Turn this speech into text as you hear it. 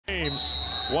games.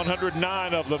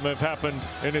 109 of them have happened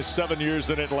in his 7 years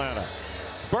in Atlanta.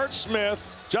 Bert Smith,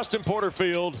 Justin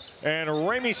Porterfield, and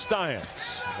Ramey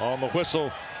Steins on the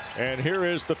whistle. And here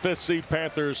is the 5th seed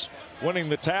Panthers winning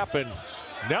the tap. And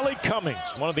Nelly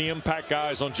Cummings, one of the impact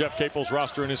guys on Jeff Capel's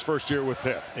roster in his first year with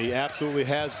Pitt. He absolutely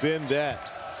has been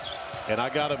that. And I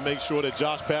got to make sure that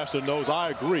Josh Pastner knows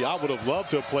I agree. I would have loved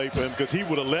to have played for him because he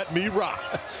would have let me rock.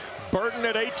 Burton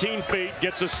at 18 feet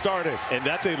gets us started. And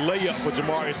that's a layup for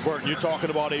Jamarius Burton. You're talking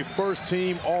about a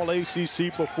first-team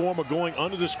All-ACC performer going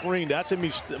under the screen. That's a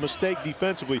mistake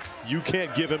defensively. You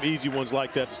can't give him easy ones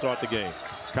like that to start the game.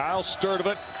 Kyle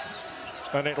Sturdivant,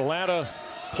 an Atlanta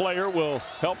player, will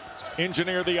help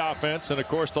engineer the offense. And, of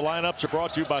course, the lineups are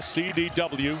brought to you by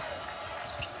CDW.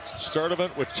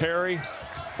 Sturdivant with Terry,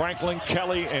 Franklin,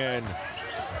 Kelly, and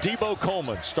Debo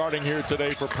Coleman starting here today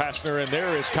for Pastner. And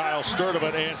there is Kyle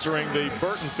Sturdivant answering the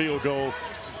Burton field goal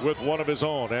with one of his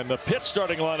own. And the Pitt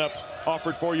starting lineup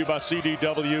offered for you by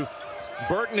CDW.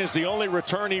 Burton is the only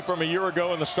returnee from a year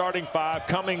ago in the starting 5.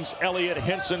 Cummings, Elliott,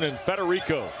 Henson, and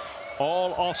Federico.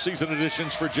 All offseason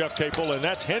additions for Jeff Capel. And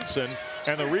that's Henson.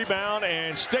 And the rebound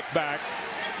and stick back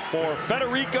for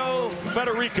Federico,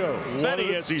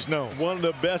 Fetty as he's known. One of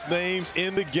the best names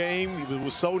in the game. It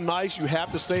was so nice. You have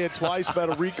to say it twice.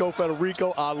 Federico.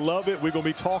 I love it. We're going to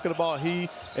be talking about he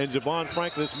and Javon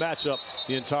Franklin's matchup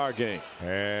the entire game.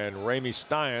 And Ramey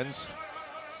Steins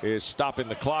is stopping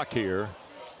the clock here,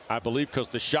 I believe, because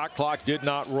the shot clock did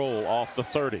not roll off the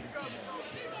 30.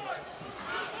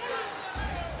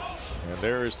 And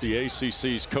there is the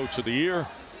ACC's Coach of the Year.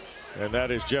 And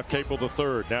that is Jeff Capel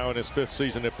III, now in his 5th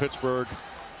season at Pittsburgh.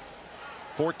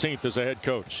 14th as a head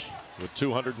coach with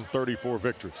 234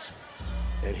 victories.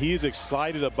 And he is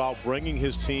excited about bringing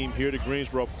his team here to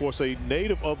Greensboro. Of course, a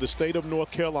native of the state of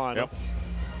North Carolina. Yep.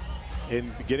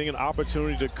 And getting an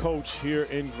opportunity to coach here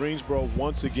in Greensboro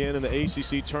once again in the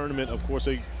ACC tournament. Of course,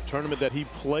 a tournament that he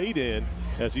played in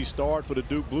as he starred for the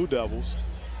Duke Blue Devils.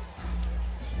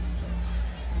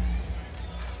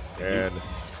 And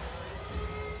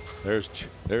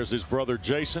there's his brother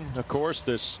Jason, of course,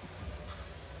 this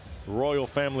royal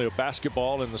family of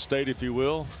basketball in the state, if you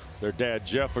will. Their dad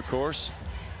Jeff, of course.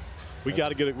 We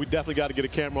definitely got to get a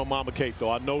camera on Mama Kate,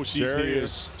 though. I know she's here.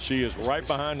 She is right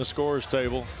behind the scorer's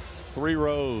table, 3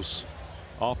 rows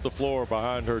off the floor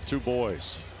behind her 2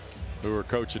 boys who are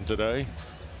coaching today.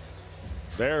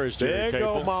 There is Jerry Capel. There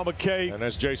you go, Mama Kate. And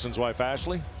that's Jason's wife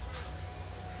Ashley.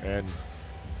 And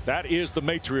that is the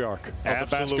matriarch of the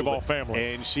basketball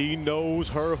family. And she knows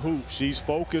her hoop. She's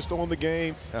focused on the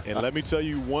game. And let me tell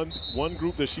you, one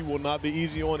group that she will not be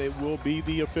easy on, it will be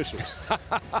the officials.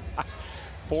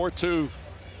 4-2.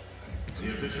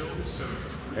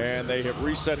 And they have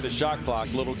reset the shot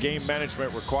clock. Little game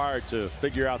management required to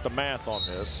figure out the math on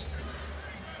this.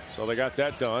 So they got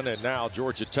that done. And now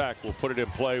Georgia Tech will put it in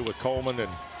play with Coleman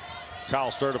and Kyle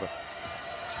Sturdivant.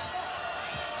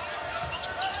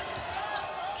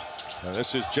 And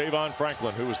this is Javon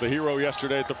Franklin, who was the hero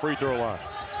yesterday at the free throw line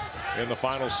in the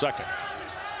final second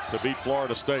to beat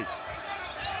Florida State.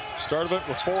 Sturdivant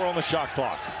with 4 on the shot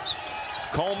clock.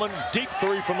 Coleman, deep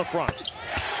 3 from the front.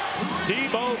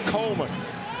 Debo Coleman,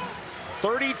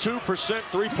 32%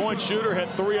 three-point shooter, had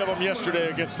 3 of them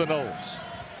yesterday against the Noles.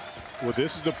 Well,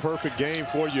 this is the perfect game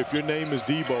for you. If your name is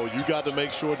Debo, you got to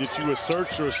make sure that you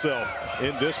assert yourself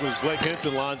in this one. Blake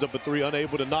Henson lines up a 3,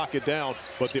 unable to knock it down.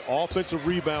 But the offensive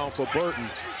rebound for Burton.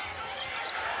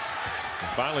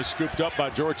 Finally scooped up by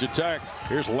Georgia Tech.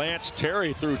 Here's Lance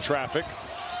Terry through traffic.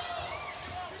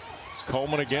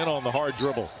 Coleman again on the hard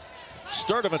dribble.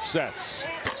 Sturdivant sets.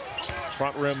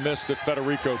 Front rim miss that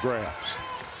Federico grabs.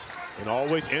 And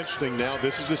always interesting now,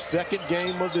 this is the second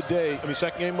game of the day,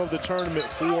 second game of the tournament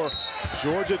for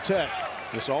Georgia Tech.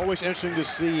 It's always interesting to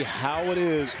see how it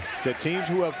is that teams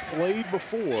who have played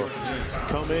before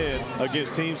come in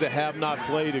against teams that have not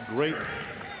played. A great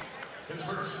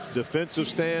defensive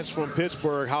stance from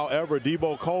Pittsburgh. However,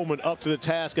 Debo Coleman up to the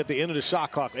task at the end of the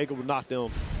shot clock, able to knock down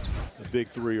a big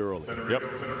 3 early. Yep.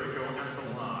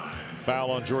 Foul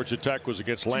on Georgia Tech was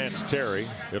against Lance Terry.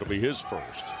 It'll be his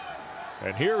first.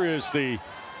 And here is the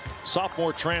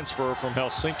sophomore transfer from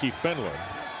Helsinki, Finland,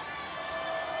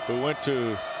 who went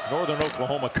to Northern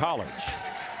Oklahoma College.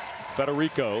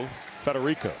 Federico,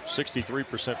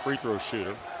 63% free throw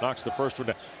shooter, knocks the first one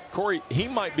down. Corey, he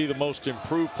might be the most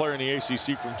improved player in the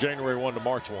ACC from January 1 to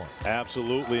March 1.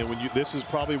 Absolutely, and this is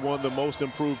probably one of the most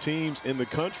improved teams in the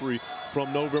country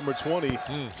from November 20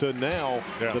 to now.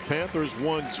 Yeah. The Panthers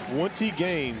won 20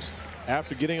 games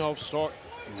after getting off start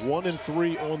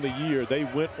 1-3 on the year. They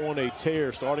went on a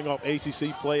tear, starting off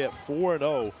ACC play at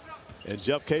 4-0. And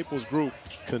Jeff Capel's group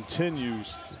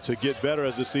continues to get better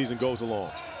as the season goes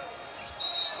along.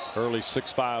 Early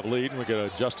 6-5 lead, and we get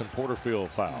a Justin Porterfield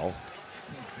foul.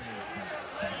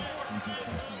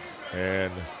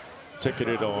 And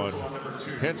ticketed on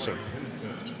Henson.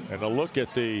 And a look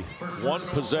at the one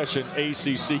possession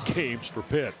ACC games for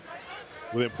Pitt.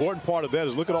 Well, the important part of that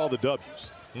is look at all the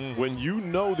W's. When you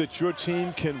know that your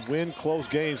team can win close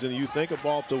games, and you think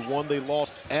about the one they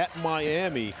lost at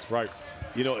Miami, right?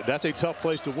 You know, that's a tough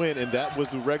place to win, and that was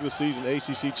the regular season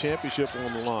ACC championship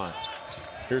on the line.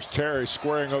 Here's Terry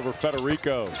squaring over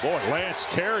Federico. Boy, Lance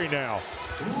Terry now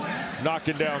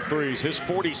knocking down threes. His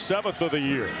 47th of the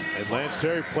year. And Lance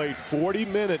Terry played 40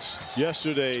 minutes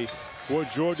yesterday for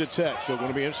Georgia Tech. So it's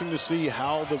going to be interesting to see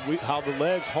how the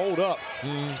legs hold up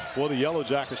for the Yellow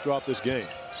Jackets throughout this game.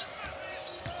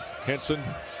 Henson,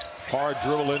 hard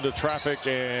dribble into traffic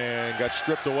and got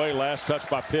stripped away. Last touch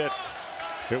by Pitt.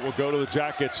 It will go to the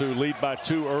Jackets, who lead by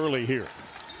 2 early here.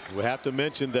 We have to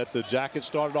mention that the Jackets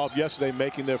started off yesterday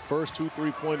making their first 2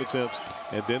 3-point attempts,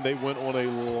 and then they went on a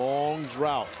long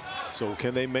drought. So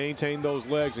can they maintain those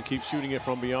legs and keep shooting it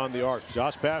from beyond the arc?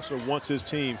 Josh Pastner wants his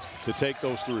team to take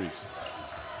those threes.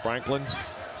 Franklin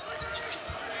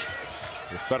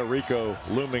with Federico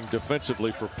looming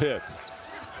defensively for Pitt.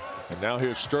 And now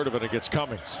here's Sturdivant against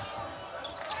Cummings.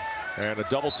 And a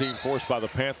double team forced by the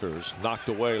Panthers, knocked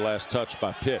away last touch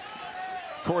by Pitt.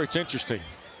 Corey, it's interesting.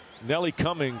 Nellie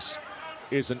Cummings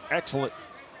is an excellent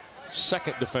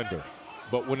second defender.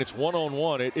 But when it's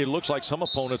one-on-one, it looks like some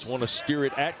opponents want to steer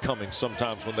it at Cummings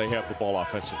sometimes when they have the ball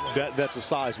offensively. That's a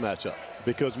size matchup,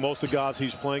 because most of the guys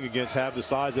he's playing against have the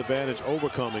size advantage over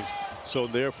Cummings. So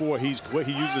therefore, he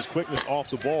uses quickness off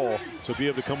the ball to be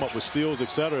able to come up with steals,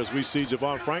 etc. As we see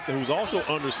Javon Franklin, who's also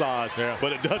undersized,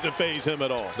 but it doesn't faze him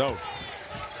at all. No.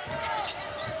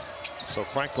 So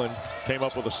Franklin came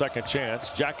up with a second chance.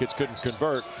 Jackets couldn't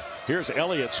convert. Here's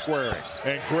Elliott squaring,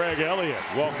 and Greg Elliott,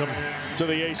 welcome to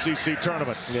the ACC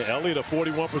tournament. Yeah, Elliott, a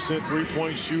 41%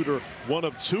 three-point shooter, one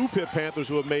of 2 Pitt Panthers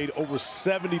who have made over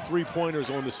 70 three-pointers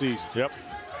on the season. Yep.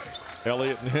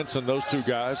 Elliott and Henson, those 2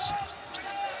 guys.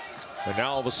 And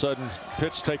now all of a sudden,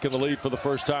 Pitt's taking the lead for the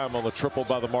first time on the triple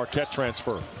by the Marquette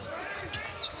transfer.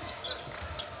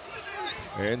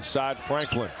 Inside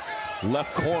Franklin,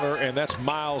 left corner, and that's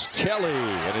Miles Kelly,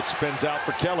 and it spins out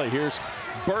for Kelly. Here's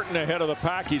Burton ahead of the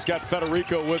pack. He's got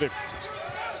Federico with him.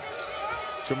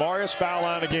 Jamarius foul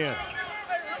line again.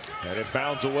 And it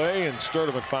bounds away, and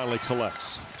Sturdivant finally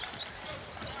collects.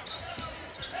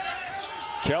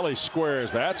 Kelly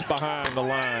squares. That's behind the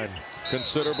line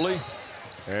considerably.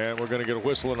 And we're going to get a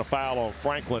whistle and a foul on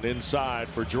Franklin inside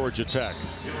for Georgia Tech.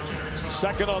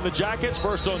 Second on the Jackets,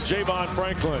 first on Javon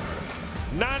Franklin.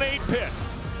 9-8 Pitt.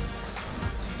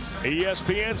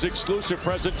 ESPN's exclusive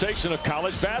presentation of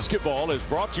college basketball is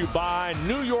brought to you by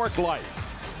New York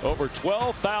Life. Over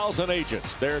 12,000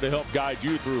 agents there to help guide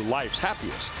you through life's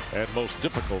happiest and most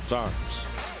difficult times.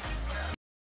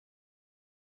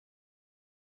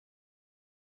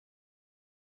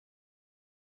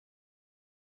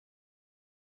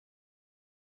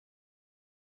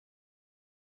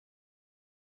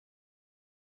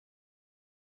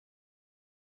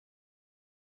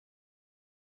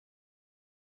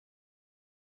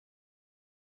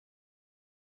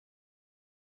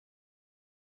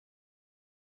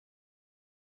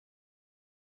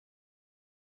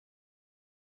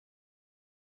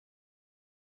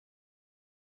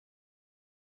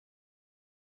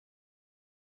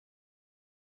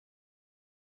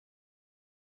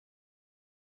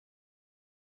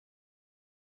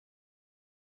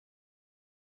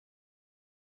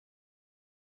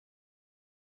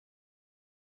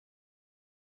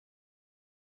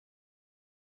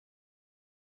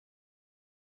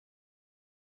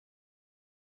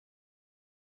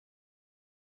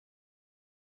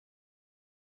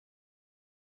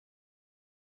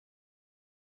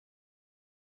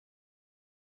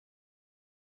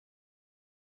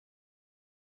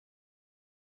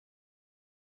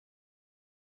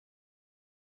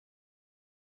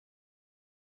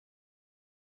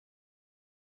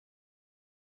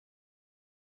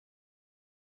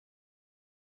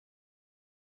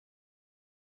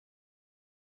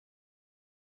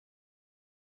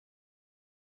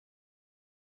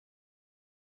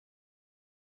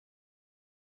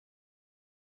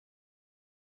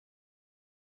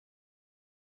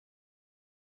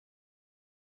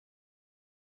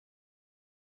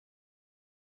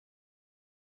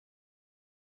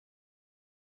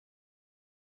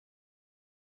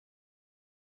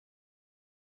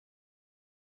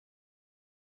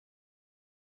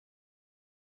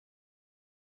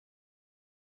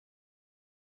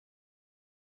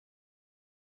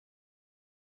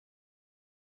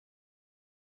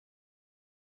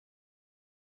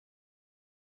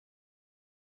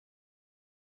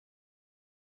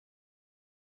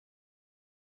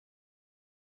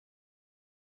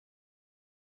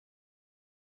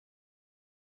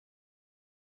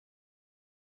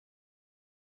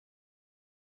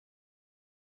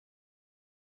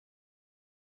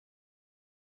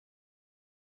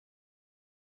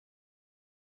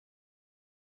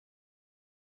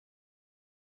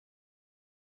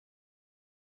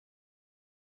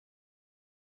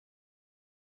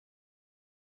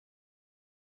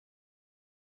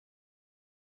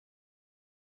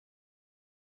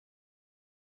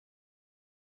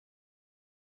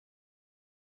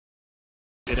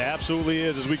 It absolutely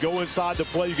is. As we go inside the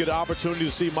play, you get an opportunity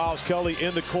to see Miles Kelly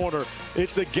in the corner.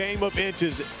 It's a game of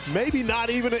inches, maybe not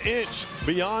even an inch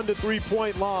beyond the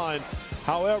three-point line.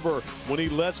 However, when he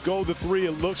lets go the three,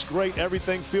 it looks great.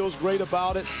 Everything feels great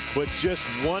about it. But just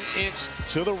 1 inch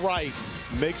to the right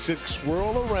makes it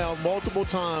swirl around multiple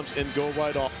times and go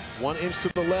right off. 1 inch to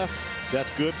the left, that's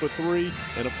good for three.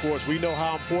 And, of course, we know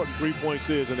how important 3 points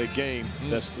is in a game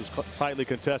that's as tightly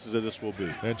contested as this will be.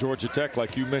 And Georgia Tech,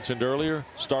 like you mentioned earlier,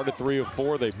 started 3 of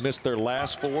 4. They've missed their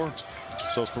last 4.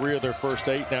 So 3 of their first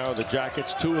 8 now are the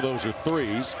Jackets. 2 of those are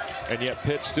threes. And yet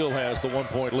Pitt still has the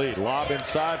 1-point lead. Lob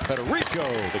inside. Federico,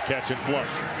 the catch and flush.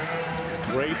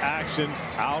 Great action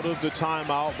out of the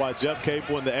timeout by Jeff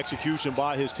Capel and the execution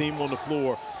by his team on the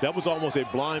floor. That was almost a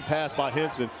blind pass by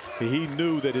Henson. He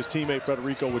knew that his teammate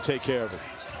Federico would take care of it.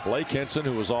 Blake Henson,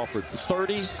 who was offered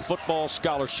 30 football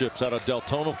scholarships out of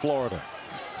Deltona, Florida,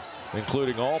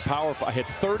 including all Power 5. I had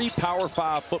 30 Power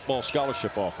 5 football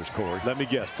scholarship offers, Corey. Let me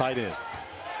guess, tight end.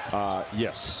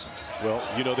 Yes. Well,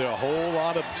 you know, there are a whole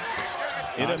lot of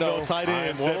NFL tight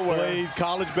ends that played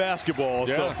college basketball.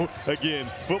 Yeah. So, again,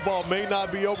 football may not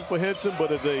be over for Henson,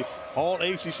 but as a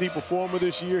all-ACC performer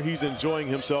this year, he's enjoying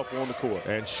himself on the court.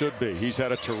 And should be. He's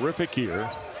had a terrific year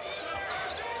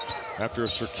after a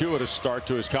circuitous start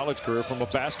to his college career from a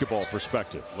basketball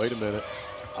perspective. Wait a minute.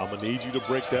 I'm going to need you to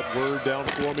break that word down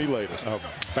for me later. A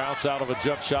bounce out of a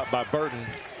jump shot by Burton.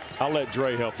 I'll let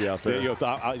Dre help you out there.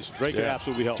 Dre can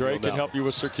absolutely help Dre me. Can help you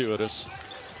with circuitous.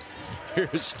 Here's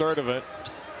Sturdivant.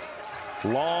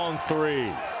 Long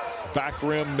three. Back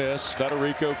rim miss.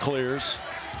 Federico clears.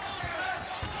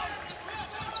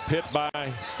 Pitt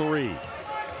by 3.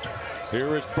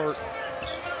 Here is Burton.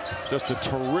 Just a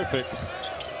terrific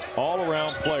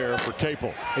all-around player for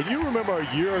Capel. And you remember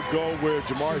a year ago where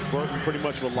Jamarius Burton pretty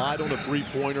much relied on a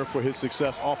three-pointer for his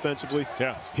success offensively?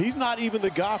 Yeah. He's not even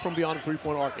the guy from beyond the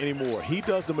three-point arc anymore. He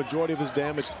does the majority of his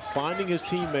damage finding his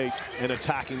teammates and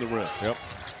attacking the rim. Yep.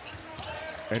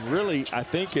 And really, I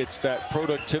think it's that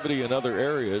productivity in other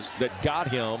areas that got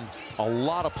him a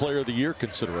lot of Player of the Year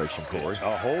consideration, Corey.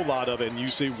 A whole lot of it. And you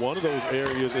see one of those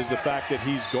areas is the fact that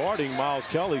he's guarding Miles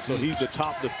Kelly, so he's the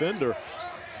top defender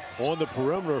on the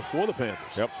perimeter for the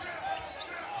Panthers. Yep.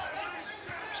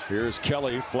 Here's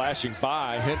Kelly flashing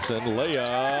by. Henson,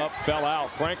 layup, fell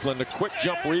out. Franklin, the quick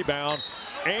jump rebound,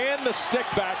 and the stick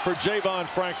back for Javon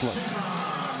Franklin.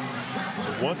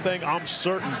 One thing I'm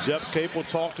certain Jeff Capel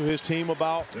talked to his team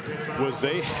about was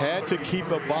they had to keep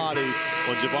a body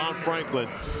on Javon Franklin.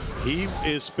 He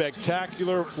is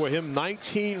spectacular. For him,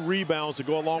 19 rebounds to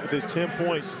go along with his 10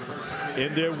 points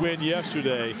in their win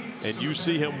yesterday. And you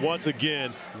see him once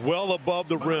again well above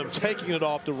the rim, taking it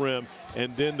off the rim,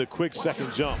 and then the quick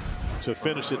second jump to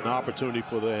finish it, an opportunity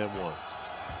for the and-one.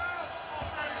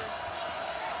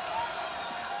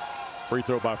 Free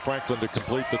throw by Franklin to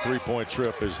complete the three-point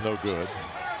trip is no good.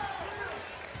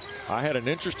 I had an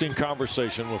interesting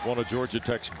conversation with one of Georgia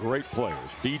Tech's great players,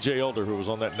 B.J. Elder, who was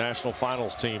on that national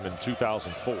finals team in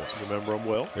 2004. Remember him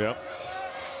well? Yep.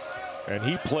 And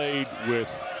he played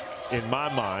with, in my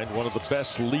mind, one of the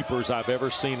best leapers I've ever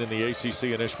seen in the ACC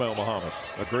in Ishmael Muhammad.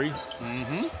 Agree?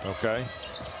 Mm-hmm. Okay.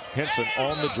 Henson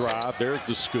on the drive. There's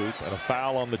the scoop and a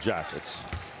foul on the Jackets.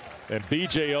 And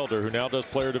B.J. Elder, who now does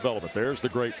player development, there's the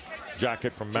great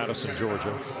Jacket from Madison,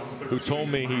 Georgia, who told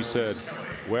me, he said,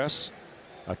 Wes,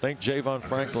 I think Javon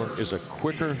Franklin is a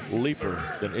quicker leaper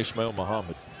than Ishmael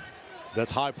Muhammad. That's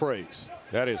high praise.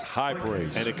 That is high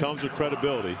praise. And it comes with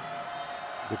credibility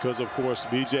because, of course,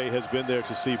 B.J. has been there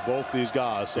to see both these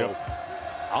guys. So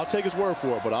I'll take his word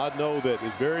for it, but I know that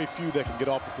there's very few that can get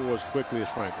off the floor as quickly as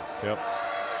Franklin. Yep.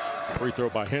 Free throw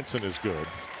by Henson is good.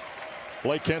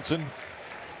 Blake Henson,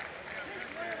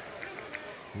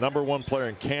 #1 player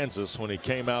in Kansas when he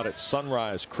came out at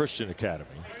Sunrise Christian Academy.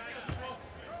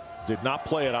 Did not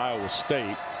play at Iowa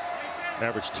State.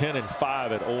 Averaged 10 and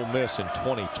 5 at Ole Miss in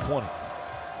 2020.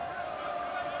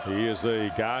 He is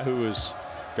a guy who has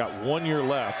got 1 year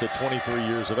left at 23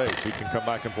 years of age. He can come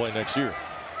back and play next year.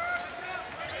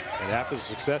 And after the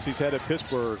success he's had at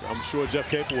Pittsburgh, I'm sure Jeff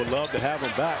Capel would love to have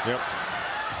him back. Yep.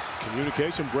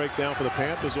 Communication breakdown for the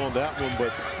Panthers on that one,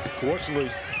 but fortunately,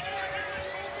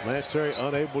 Lance Terry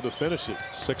unable to finish it.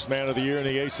 6th man of the year in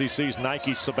the ACC's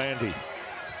Nike Sabandi.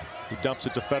 He dumps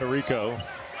it to Federico.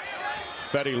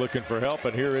 Fetty looking for help,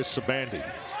 and here is Sabandi.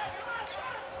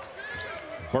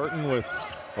 Burton with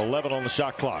 11 on the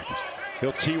shot clock.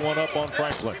 He'll tee one up on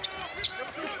Franklin.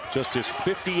 Just his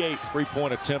 58th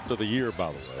three-point attempt of the year,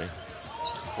 by the way.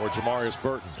 for Jamarius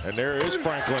Burton. And there is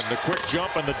Franklin, the quick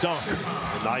jump and the dunk.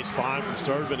 A nice find from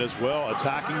Sturtevant as well,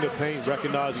 attacking the paint,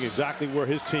 recognizing exactly where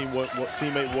his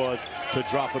teammate was to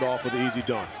drop it off with the easy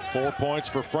dunk. 4 points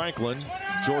for Franklin.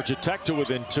 Georgia Tech to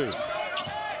within 2.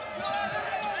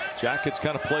 Jackets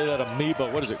kind of play that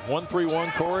amoeba. What is it?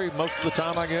 1-3-1, Corey, most of the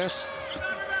time, I guess.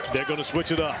 They're going to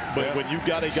switch it up. But when you've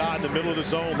got a guy in the middle of the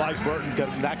zone like Burton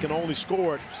that can only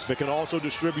score it, but can also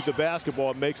distribute the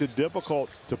basketball, it makes it difficult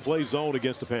to play zone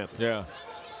against the Panthers. Yeah.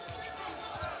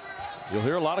 You'll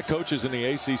hear a lot of coaches in the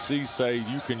ACC say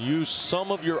you can use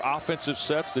some of your offensive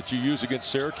sets that you use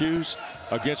against Syracuse,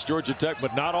 against Georgia Tech,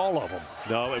 but not all of them.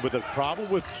 No, but the problem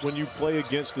with when you play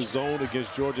against the zone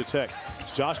against Georgia Tech,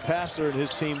 Josh Pastner and his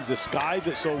team disguise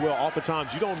it so well.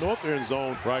 Oftentimes, you don't know if they're in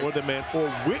zone or the man or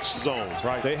which zone.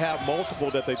 Right. They have multiple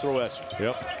that they throw at you.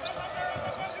 Yep.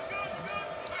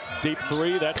 Deep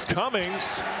three. That's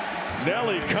Cummings.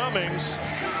 Nelly Cummings.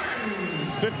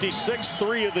 56th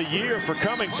three of the year for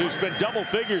Cummings, who's been double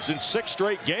figures in 6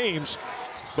 straight games.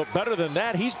 But better than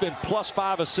that, he's been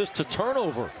 +5 assists to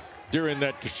turnover during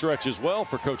that stretch as well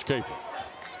for Coach Capel.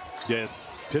 Yeah.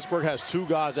 Pittsburgh has 2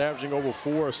 guys averaging over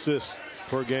 4 assists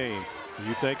per game.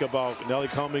 You think about Nelly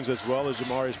Cummings as well as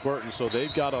Jamarius Burton, so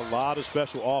they've got a lot of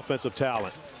special offensive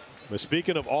talent. But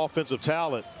speaking of offensive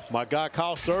talent, my guy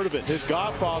Kyle Sturtevant, his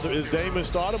godfather is Damon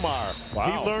Stoudemire.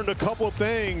 Wow. He learned a couple of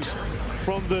things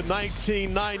from the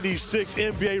 1996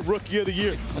 NBA Rookie of the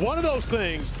Year. One of those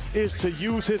things is to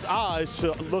use his eyes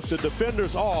to look the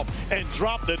defenders off and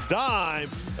drop the dime.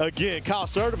 Again, Kyle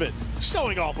Sturtevant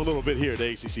showing off a little bit here at the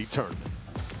ACC tournament.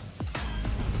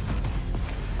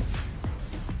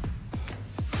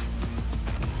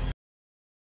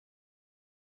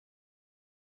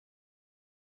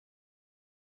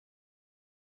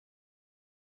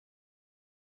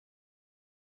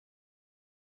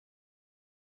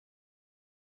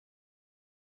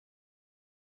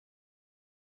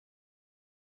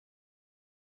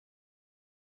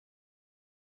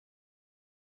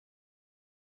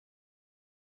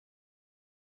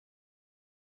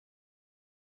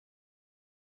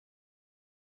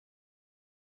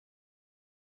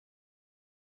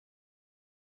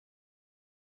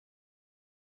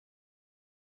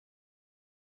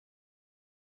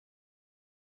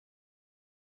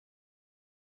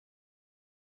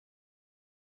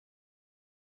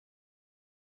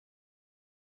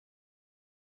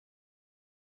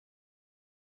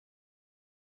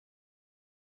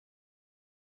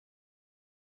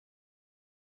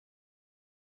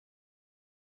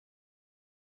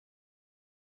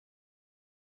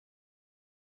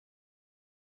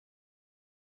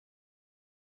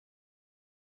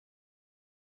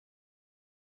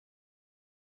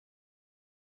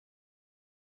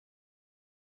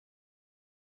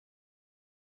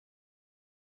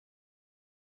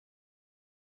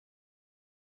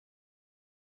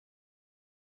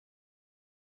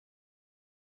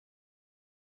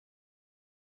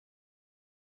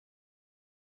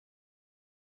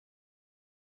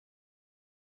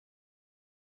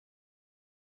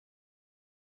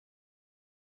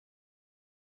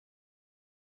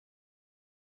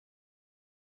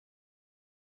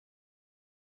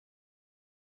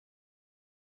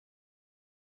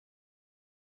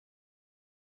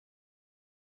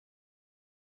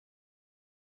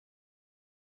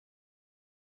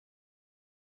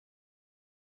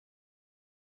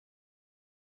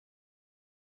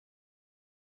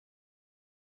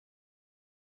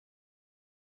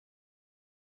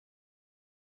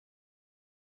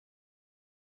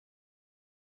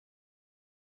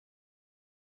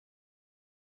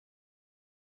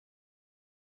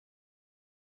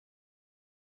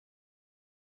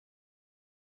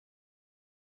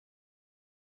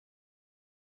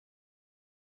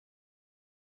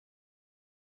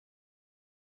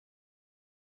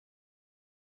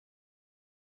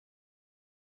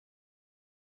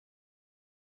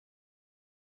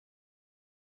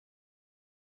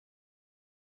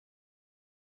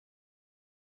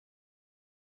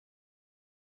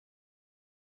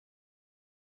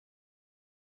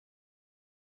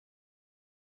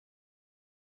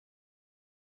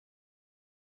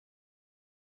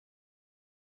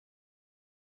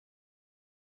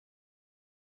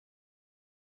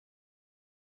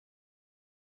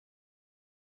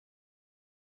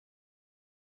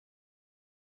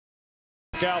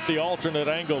 Out the alternate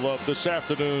angle of this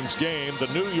afternoon's game, the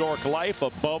New York Life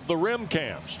Above the Rim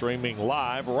Cam, streaming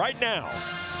live right now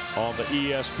on the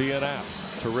ESPN app.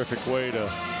 Terrific way to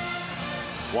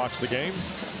watch the game.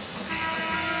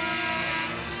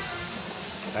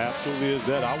 Absolutely is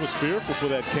that. I was fearful for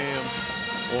that cam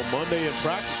on Monday in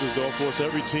practices, though. Of course,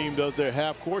 every team does their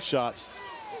half-court shots.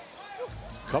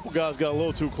 couple guys got a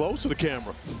little too close to the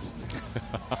camera.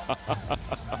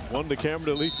 Wanted the camera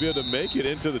to at least be able to make it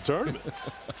into the tournament.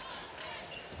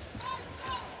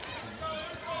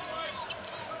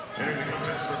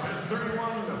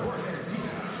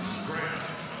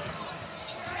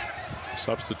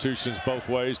 Substitutions both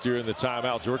ways during the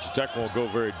timeout. Georgia Tech won't go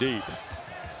very deep,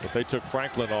 but they took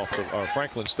Franklin off.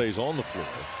 Franklin stays on the floor.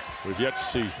 We've yet to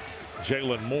see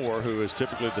Jalen Moore, who is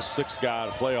typically the sixth guy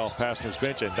to play off Pastner's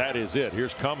bench, and that is it.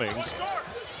 Here's Cummings.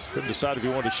 Couldn't decide if he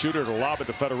wanted to shoot it or lob it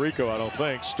to Federico, I don't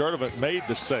think. Sturdivant made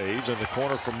the save in the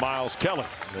corner from Miles Kelly.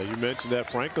 Now, you mentioned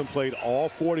that Franklin played all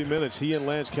 40 minutes. He and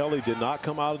Lance Kelly did not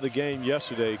come out of the game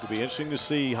yesterday. It could be interesting to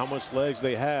see how much legs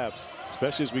they have,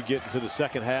 especially as we get into the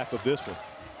second half of this one.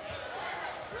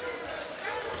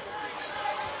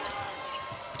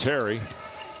 Terry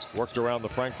worked around the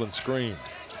Franklin screen.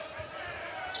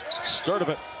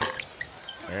 Sturdivant.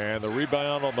 And the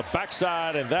rebound on the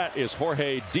backside, and that is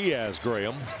Jorge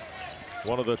Diaz-Graham,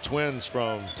 one of the twins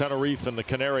from Tenerife and the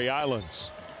Canary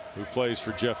Islands, who plays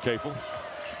for Jeff Capel.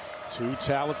 Two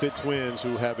talented twins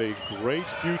who have a great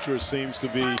future, seems to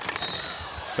be.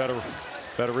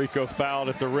 Federico fouled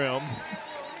at the rim.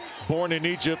 Born in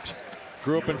Egypt,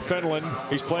 grew up in Finland.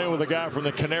 He's playing with a guy from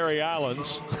the Canary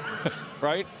Islands,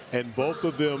 right? And both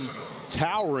of them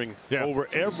towering over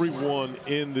everyone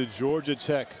in the Georgia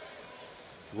Tech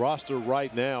roster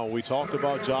right now. We talked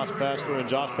about Josh Pastner, and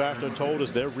Josh Pastner told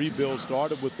us their rebuild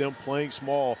started with them playing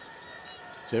small.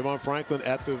 Javon Franklin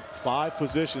at the 5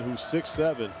 position, who's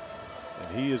 6'7",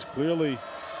 and he is clearly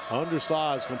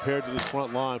undersized compared to this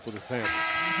front line for the Panthers.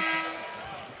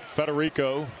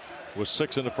 Federico was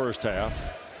 6 in the first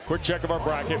half. Quick check of our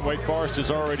bracket. Wake Forest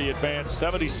has already advanced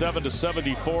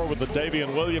 77-74 with the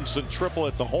Davian Williamson triple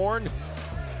at the horn.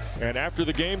 And after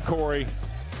the game, Corey,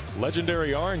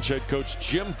 legendary Orange head coach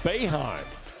Jim Boeheim,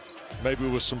 maybe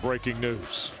with some breaking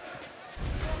news.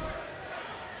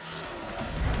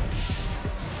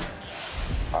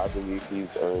 I believe he's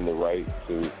earned the right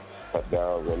to cut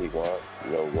down when he wants,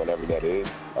 whatever that is.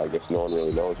 I guess no one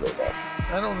really knows right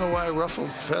now. I don't know why I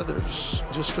ruffled feathers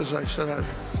just because I said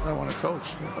I want to coach.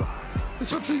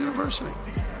 It's up to the university.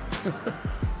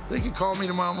 They could call me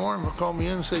tomorrow morning or call me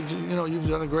in and say, you've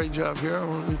done a great job here,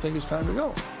 and we think it's time to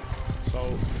go.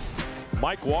 So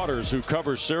Mike Waters, who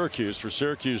covers Syracuse for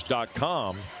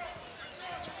Syracuse.com,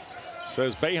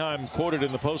 says Boeheim quoted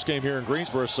in the postgame here in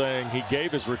Greensboro saying he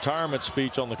gave his retirement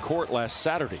speech on the court last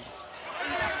Saturday.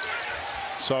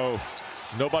 So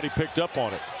nobody picked up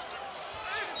on it.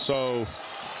 So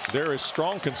there is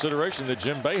strong consideration that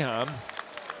Jim Boeheim,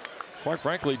 quite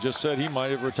frankly, just said he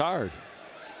might have retired.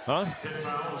 Huh?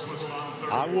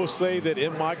 I will say that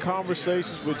in my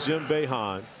conversations with Jim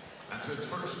Boeheim,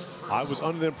 I was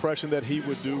under the impression that he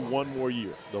would do one more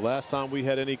year. The last time we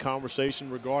had any conversation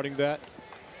regarding that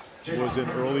was in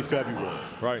early February.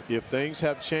 Right. If things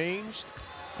have changed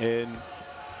and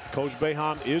Coach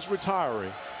Boeheim is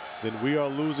retiring, then we are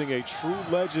losing a true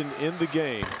legend in the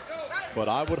game. But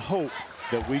I would hope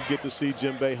that we get to see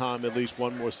Jim Boeheim at least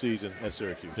one more season at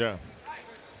Syracuse. Yeah.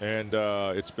 And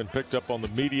it's been picked up on the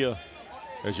media,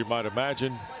 as you might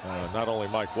imagine. Not only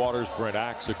Mike Waters, Brent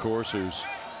Axe, of course, who's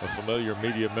a familiar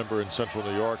media member in Central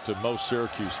New York to most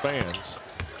Syracuse fans.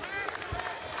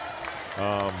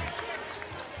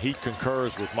 He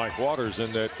concurs with Mike Waters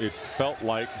in that it felt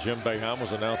like Jim Boeheim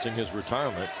was announcing his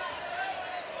retirement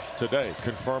today,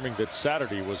 confirming that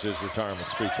Saturday was his retirement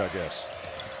speech, I guess.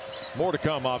 More to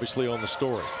come, obviously, on the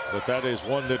story, but that is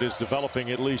one that is developing,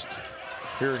 at least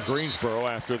here in Greensboro,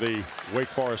 after the Wake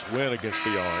Forest win against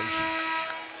the Orange.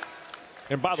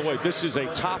 And by the way, this is a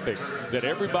topic that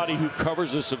everybody who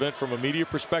covers this event from a media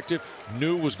perspective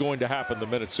knew was going to happen the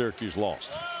minute Syracuse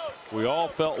lost. We all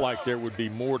felt like there would be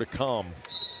more to come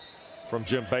from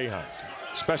Jim Boeheim,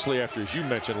 especially after, as you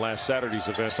mentioned, last Saturday's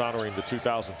events honoring the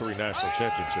 2003 National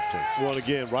Championship team. Well,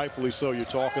 again, rightfully so. You're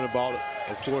talking about,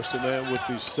 of course, the man with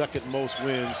the second most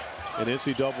wins in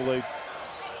NCAA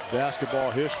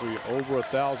basketball history, over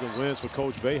 1,000 wins for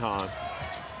Coach Boeheim.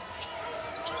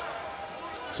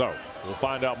 So we'll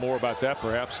find out more about that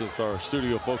perhaps with our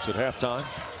studio folks at halftime.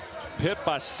 Pitt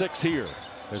by 6 here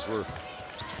as we're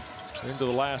into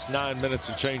the last 9 minutes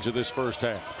and change of this first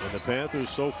half. And the Panthers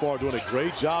so far doing a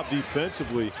great job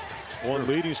defensively on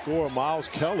leading scorer Miles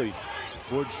Kelly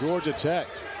for Georgia Tech,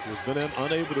 who's been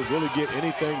unable to really get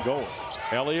anything going.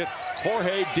 Elliott,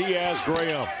 Jorge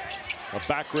Diaz-Graham, a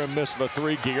back rim miss of a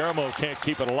 3. Guillermo can't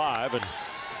keep it alive, and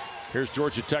here's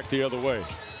Georgia Tech the other way.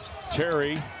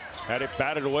 Terry Had it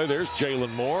batted away. There's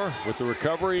Jalen Moore with the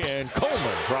recovery, and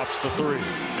Coleman drops the three.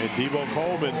 And Devo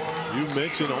Coleman, you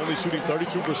mentioned only shooting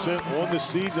 32% on the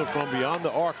season from beyond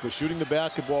the arc, but shooting the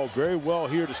basketball very well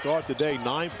here to start the day.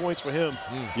 9 points for him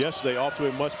yesterday, off to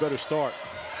a much better start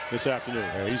this afternoon.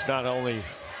 Yeah,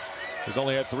 he's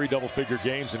only had 3 double-figure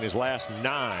games in his last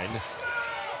 9.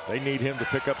 They need him to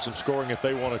pick up some scoring if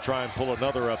they want to try and pull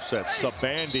another upset.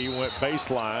 Sabandi went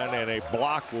baseline, and a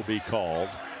block will be called.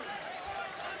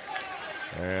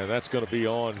 And that's going to be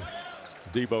on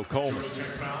Devo Coleman.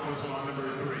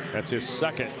 That's his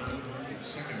second.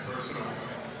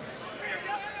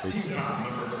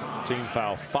 Team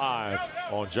foul 5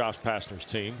 on Josh Pastner's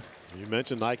team. You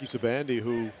mentioned Nike Sabandi,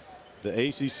 who the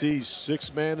ACC's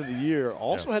 6th man of the year,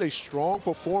 also had a strong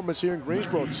performance here in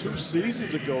Greensboro 2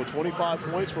 seasons ago. 25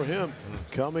 points for him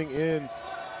coming in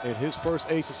his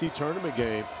first ACC tournament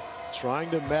game,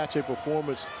 trying to match a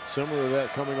performance similar to that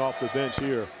coming off the bench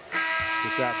here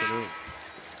this afternoon.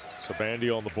 Sabandi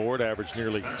on the board, averaged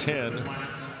nearly 10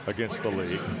 against the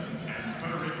league.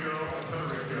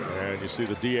 And you see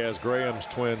the Diaz-Graham's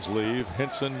twins leave.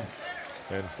 Henson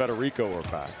and Federico are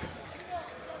back.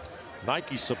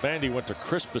 Nike Sabandi went to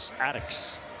Crispus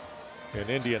Attucks in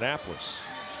Indianapolis.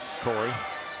 Corey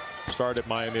started at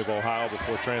Miami of Ohio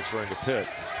before transferring to Pitt.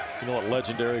 You know what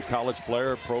legendary college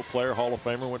player, pro player, Hall of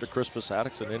Famer went to Crispus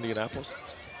Attucks in Indianapolis?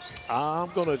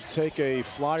 I'm going to take a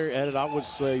flyer at it. I would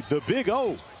say the Big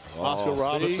O. Oscar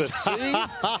Robinson. See,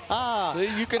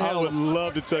 you can I would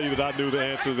love to tell you that I knew the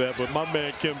answer to that, but my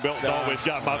man Kim Belton always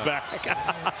got my back.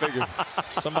 I figured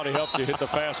somebody helped you hit the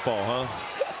fastball, huh?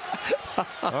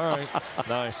 All right,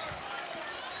 nice.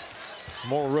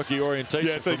 More rookie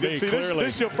orientation for me, clearly.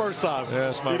 This is your first time. Yeah,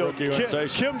 it's my rookie orientation.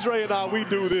 Kim Dre and I, we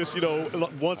do this,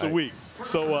 once a week.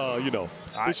 So,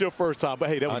 it's your first time. But,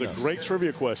 hey, that was a great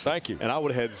trivia question. Thank you. And I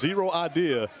would have had zero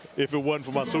idea if it wasn't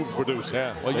for my super producer.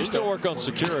 Yeah, well, you still work on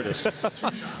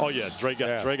Securitas. Oh, yeah, Dre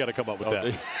got to come up with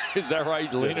that. Is that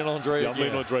right? You're leaning on Dre? Yeah, I'm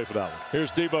leaning on Dre for that one.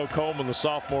 Here's Devo Coleman, the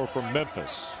sophomore from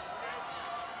Memphis,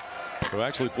 who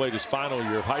actually played his final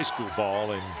year of high school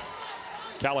ball in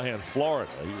Callahan, Florida.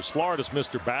 He was Florida's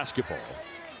Mr. Basketball.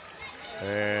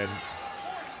 And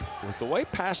with the way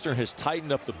Pastner has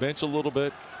tightened up the bench a little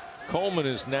bit, Coleman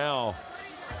is now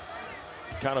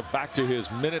kind of back to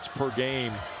his minutes per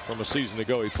game from a season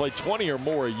ago. He played 20 or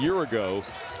more a year ago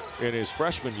in his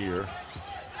freshman year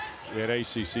in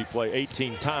ACC play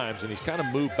 18 times, and he's kind of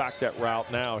moved back that route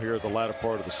now here at the latter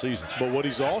part of the season. But what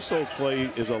he's also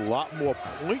played is a lot more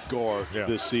point guard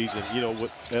this season.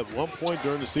 At one point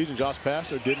during the season, Josh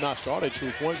Pastner did not start a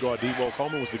true point guard. Devo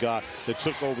Coleman was the guy that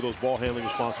took over those ball handling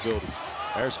responsibilities.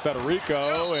 There's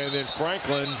Federico, and then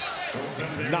Franklin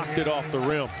knocked it off the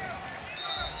rim.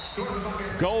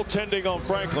 Goaltending on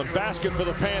Franklin. Basket for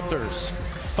the Panthers.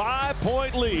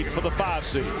 5-point lead for the 5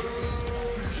 seed.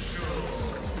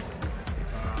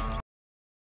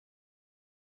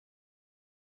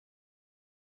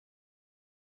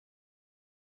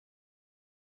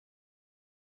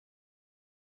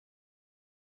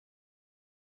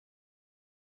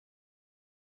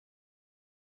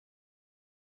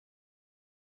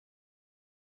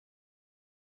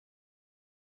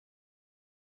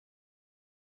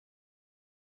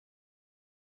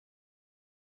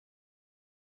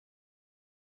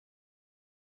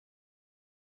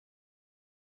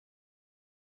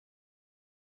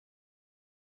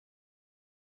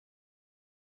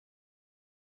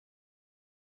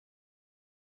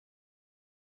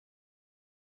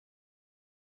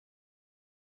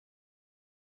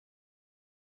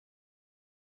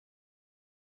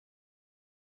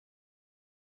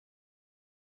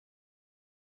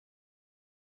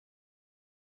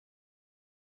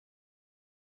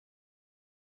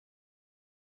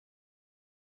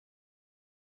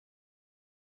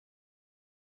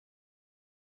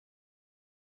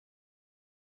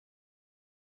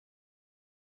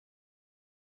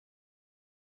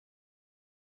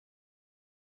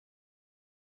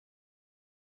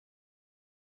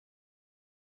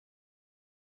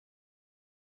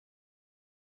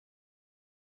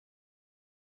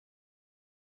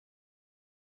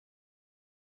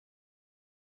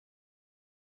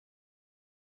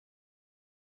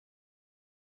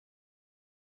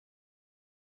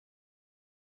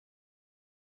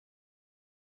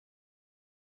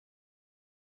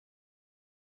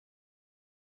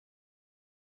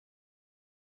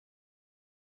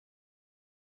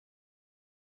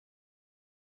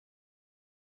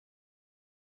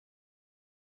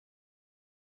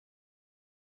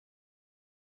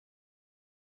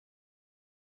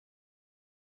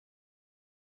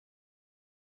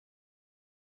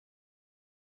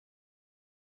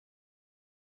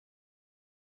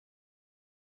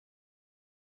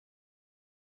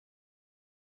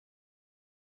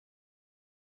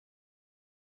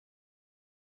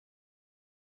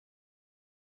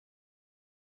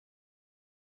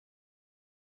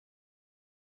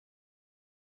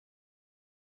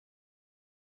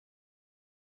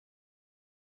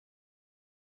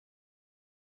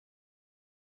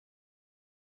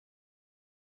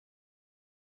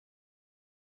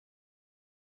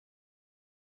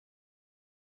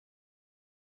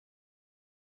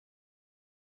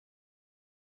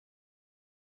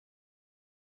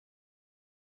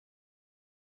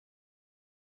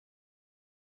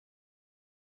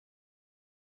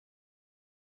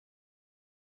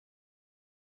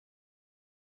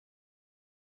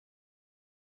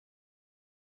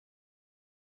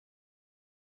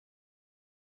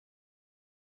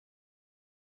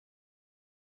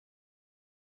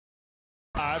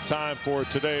 Time for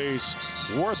today's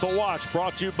Worth a Watch,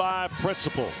 brought to you by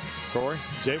Principal. Corey?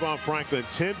 Javon Franklin,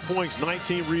 10 points,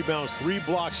 19 rebounds, 3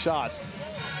 block shots.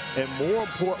 And more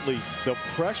importantly, the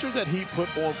pressure that he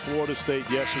put on Florida State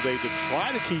yesterday to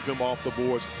try to keep him off the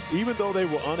boards, even though they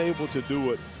were unable to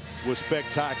do it, was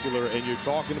spectacular. And you're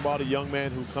talking about a young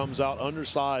man who comes out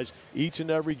undersized each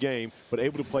and every game, but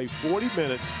able to play 40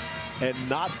 minutes and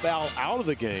not foul out of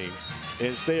the game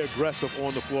and stay aggressive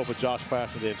on the floor for Josh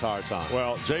Pastner the entire time.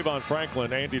 Well, Javon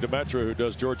Franklin, Andy Demetra, who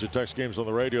does Georgia Tech's games on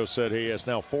the radio, said he has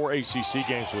now 4 ACC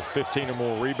games with 15 or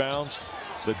more rebounds.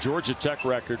 The Georgia Tech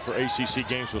record for ACC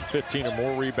games with 15 or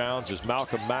more rebounds is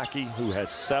Malcolm Mackey, who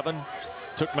has 7.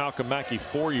 Took Malcolm Mackey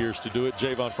 4 years to do it.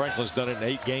 Javon Franklin's done it in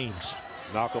 8 games.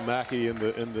 Malcolm Mackey in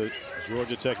the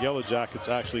Georgia Tech Yellow Jackets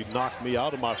actually knocked me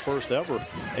out of my first ever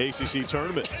ACC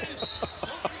tournament.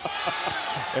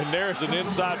 And there's an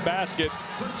inside basket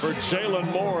for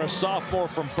Jalen Moore, a sophomore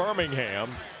from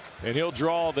Birmingham. And he'll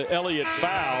draw the Elliott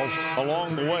fouls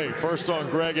along the way. First on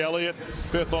Greg Elliott,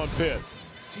 5th on Pitt.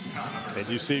 And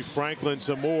you see Franklin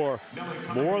some more.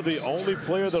 Moore, the only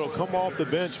player that'll come off the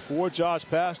bench for Josh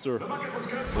Pastner,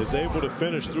 is able to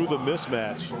finish through the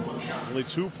mismatch. Only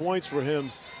 2 points for him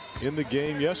in the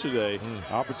game yesterday.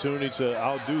 Opportunity to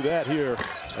outdo that here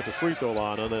at the free throw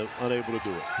line, unable to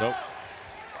do it. Nope.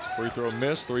 Free throw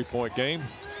miss, 3-point game.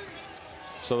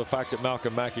 So the fact that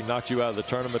Malcolm Mackey knocked you out of the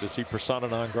tournament, is he persona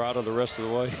non grata the rest of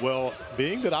the way? Well,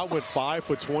 being that I went 5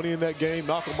 for 20 in that game,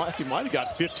 Malcolm Mackey might have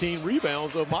got 15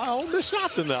 rebounds of my own missed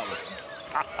shots in that one.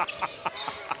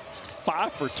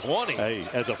 5 for 20. Hey,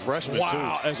 as a freshman, too.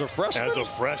 Wow, as a freshman? As a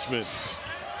freshman.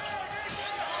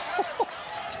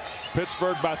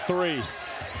 Pittsburgh by 3.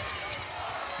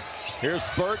 Here's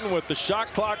Burton with the shot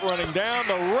clock running down.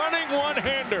 The running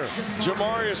one-hander,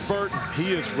 Jamarius Burton.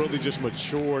 He has really just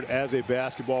matured as a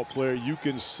basketball player. You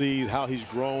can see how he's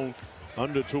grown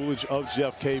under tutelage of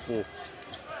Jeff Capel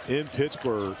in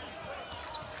Pittsburgh.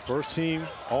 First team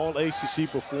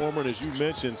All-ACC performer, and as you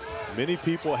mentioned, many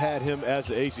people had him as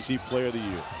the ACC Player of the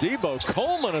Year. Debo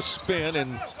Coleman a spin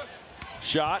and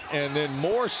shot, and then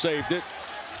Moore saved it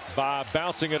by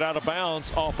bouncing it out of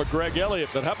bounds off of Greg Elliott.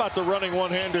 But how about the running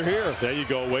one-hander here? There you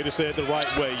go. Way to say it the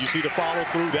right way. You see the follow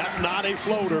through. That's not a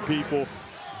floater, people.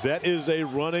 That is a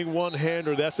running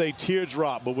one-hander. That's a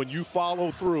teardrop. But when you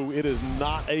follow through, it is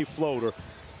not a floater.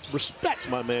 Respect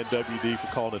my man WD for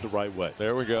calling it the right way.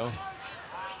 There we go.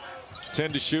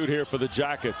 10 to shoot here for the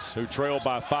Jackets, who trail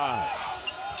by 5.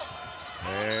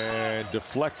 And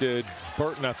deflected.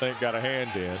 Burton, I think, got a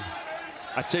hand in.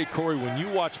 I tell you, Corey, when you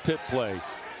watch Pitt play,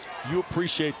 you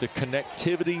appreciate the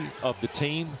connectivity of the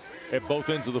team at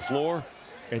both ends of the floor.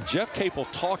 And Jeff Capel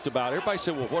talked about it. Everybody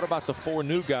said, well, what about the 4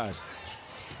 new guys?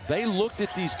 They looked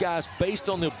at these guys based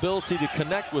on the ability to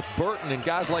connect with Burton and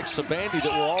guys like Sabandi that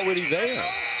were already there.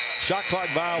 Shot clock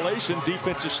violation,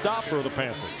 defensive stop for the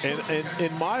Panthers. And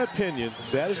in my opinion,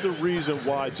 that is the reason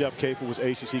why Jeff Capel was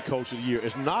ACC Coach of the Year.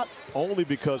 It's not only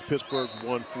because Pittsburgh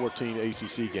won 14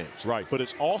 ACC games. Right. But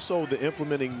it's also the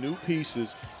implementing new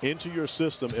pieces into your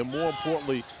system, and more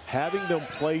importantly, having them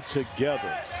play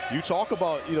together. You talk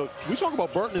about, we talk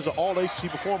about Burton as an All-ACC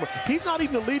performer. He's not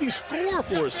even the leading scorer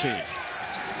for his team.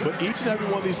 But each and every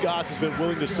one of these guys has been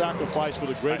willing to sacrifice for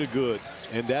the greater good,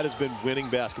 and that has been winning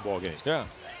basketball games. Yeah.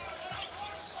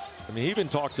 I mean, he even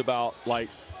talked about, like,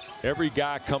 every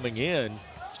guy coming in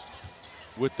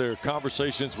with their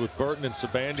conversations with Burton and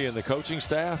Sabandi and the coaching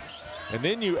staff. And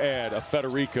then you add a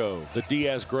Federico, the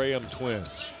Diaz-Graham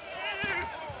twins,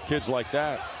 kids like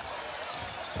that.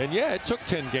 And, yeah, it took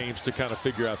 10 games to kind of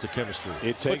figure out the chemistry.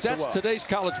 It takes but that's a while. today's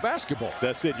college basketball.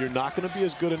 That's it. You're not going to be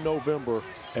as good in November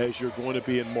as you're going to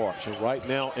be in March. And right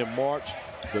now in March,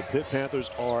 the Pitt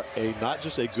Panthers are not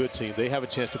just a good team. They have a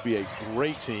chance to be a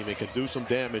great team and can do some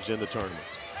damage in the tournament.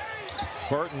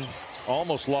 Burton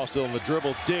almost lost it on the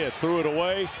dribble. Did. Threw it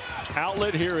away.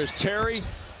 Outlet. Here is Terry.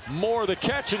 Moore the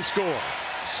catch and score.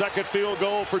 Second field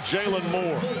goal for Jalen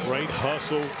Moore. Great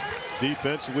hustle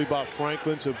defensively by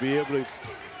Franklin to be able to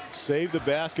save the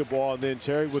basketball, and then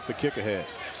Terry with the kick ahead.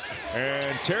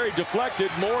 And Terry deflected.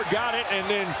 Moore got it, and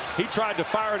then he tried to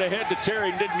fire it ahead to Terry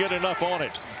and didn't get enough on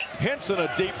it. Henson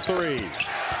a deep 3.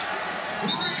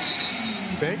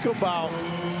 Think about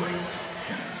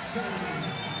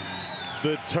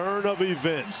the turn of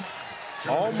events.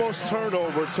 Almost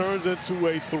turnover turns into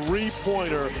a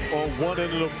 3-pointer on one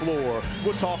end of the floor.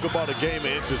 We'll talk about a game of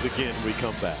inches again when we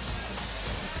come back.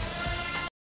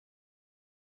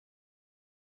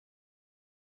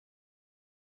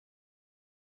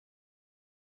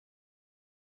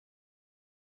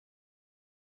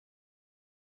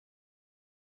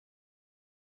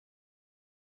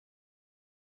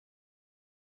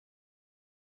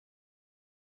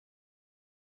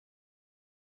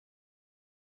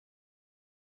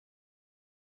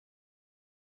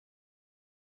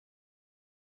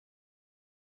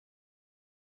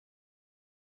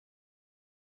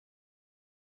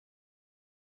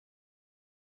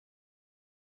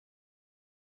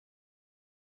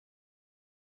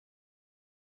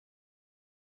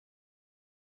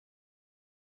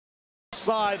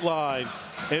 sideline.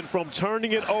 And from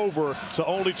turning it over to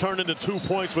only turning to 2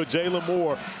 points for Jalen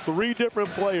Moore, 3 different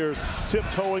players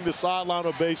tiptoeing the sideline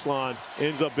or baseline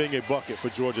ends up being a bucket for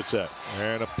Georgia Tech.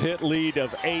 And a Pitt lead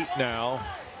of 8 now.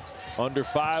 Under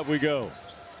 5 we go.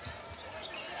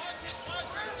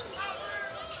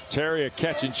 Terry a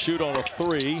catch and shoot on a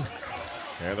 3.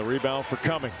 And the rebound for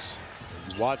Cummings.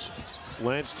 You watch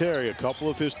Lance Terry, a couple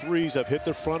of his threes have hit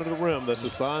the front of the rim. That's a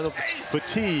sign of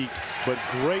fatigue, but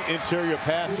great interior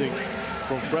passing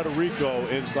from Federico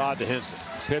inside to Henson.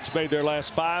 Pitt's made their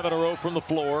last 5 in a row from the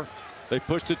floor. They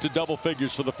pushed it to double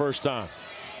figures for the first time.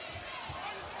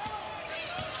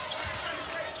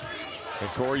 And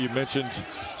Corey, you mentioned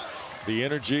the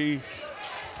energy,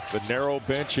 the narrow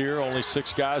bench here. Only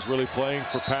 6 guys really playing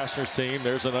for Pastner's team.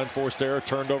 There's an unforced error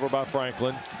turned over by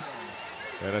Franklin.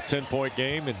 And a 10-point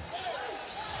game. And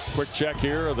quick check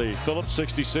here of the Phillips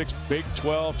 66 Big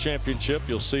 12 championship.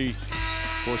 You'll see,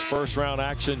 of course, first round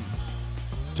action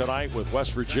tonight with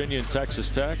West Virginia and Texas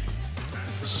Tech.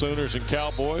 Sooners and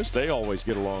Cowboys, they always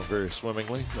get along very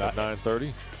swimmingly at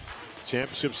 9:30.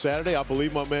 Championship Saturday. I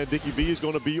believe my man Dickie B is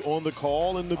going to be on the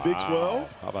call in the Big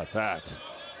 12. How about that?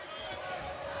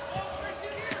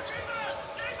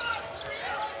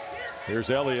 Here's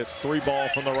Elliott, 3-ball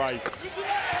from the right.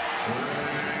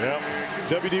 Yep.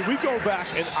 WD, we go back,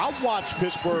 and I watched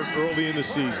Pittsburgh early in the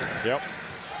season. Yep.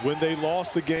 When they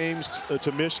lost the games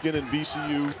to Michigan and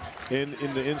VCU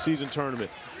in the in-season tournament.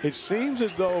 It seems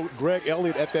as though Greg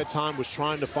Elliott at that time was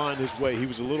trying to find his way. He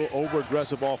was a little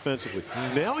over-aggressive offensively.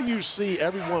 Now you see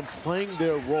everyone playing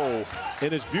their role,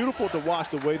 and it's beautiful to watch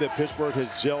the way that Pittsburgh has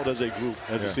gelled as a group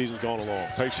as the season's gone along.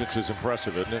 Patience is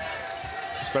impressive, isn't it?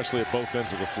 Especially at both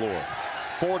ends of the floor.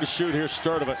 4 to shoot here,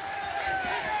 Sturdivant.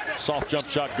 Soft jump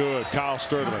shot good. Kyle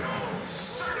Sturdivant.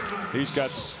 He's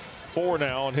got 4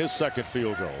 now on his second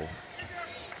field goal.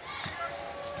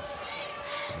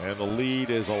 And the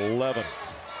lead is 11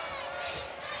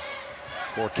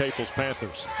 for Capel's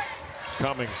Panthers.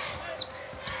 Cummings.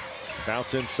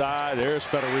 Bounce inside. There's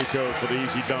Federico for the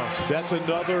easy dunk. That's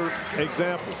another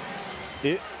example.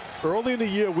 Early in the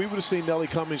year, we would have seen Nelly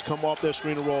Cummings come off that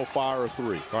screen and roll, fire a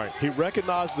 3. Right. He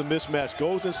recognizes the mismatch,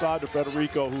 goes inside to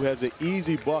Federico, who has an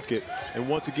easy bucket. And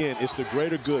once again, it's the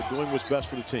greater good, doing what's best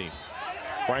for the team.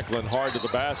 Franklin hard to the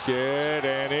basket,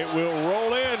 and it will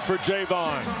roll in for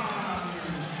Javon.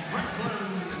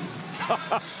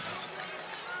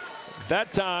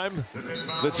 That time,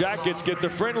 the Jackets get the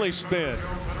friendly spin.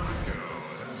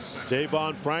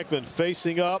 Javon Franklin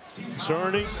facing up,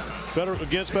 turning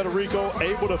against Federico,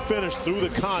 able to finish through the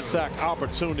contact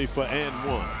opportunity for and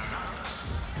 1.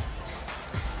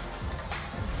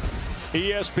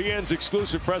 ESPN's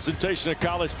exclusive presentation of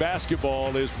college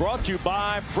basketball is brought to you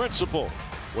by Principal.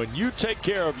 When you take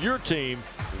care of your team,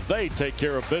 they take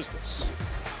care of business.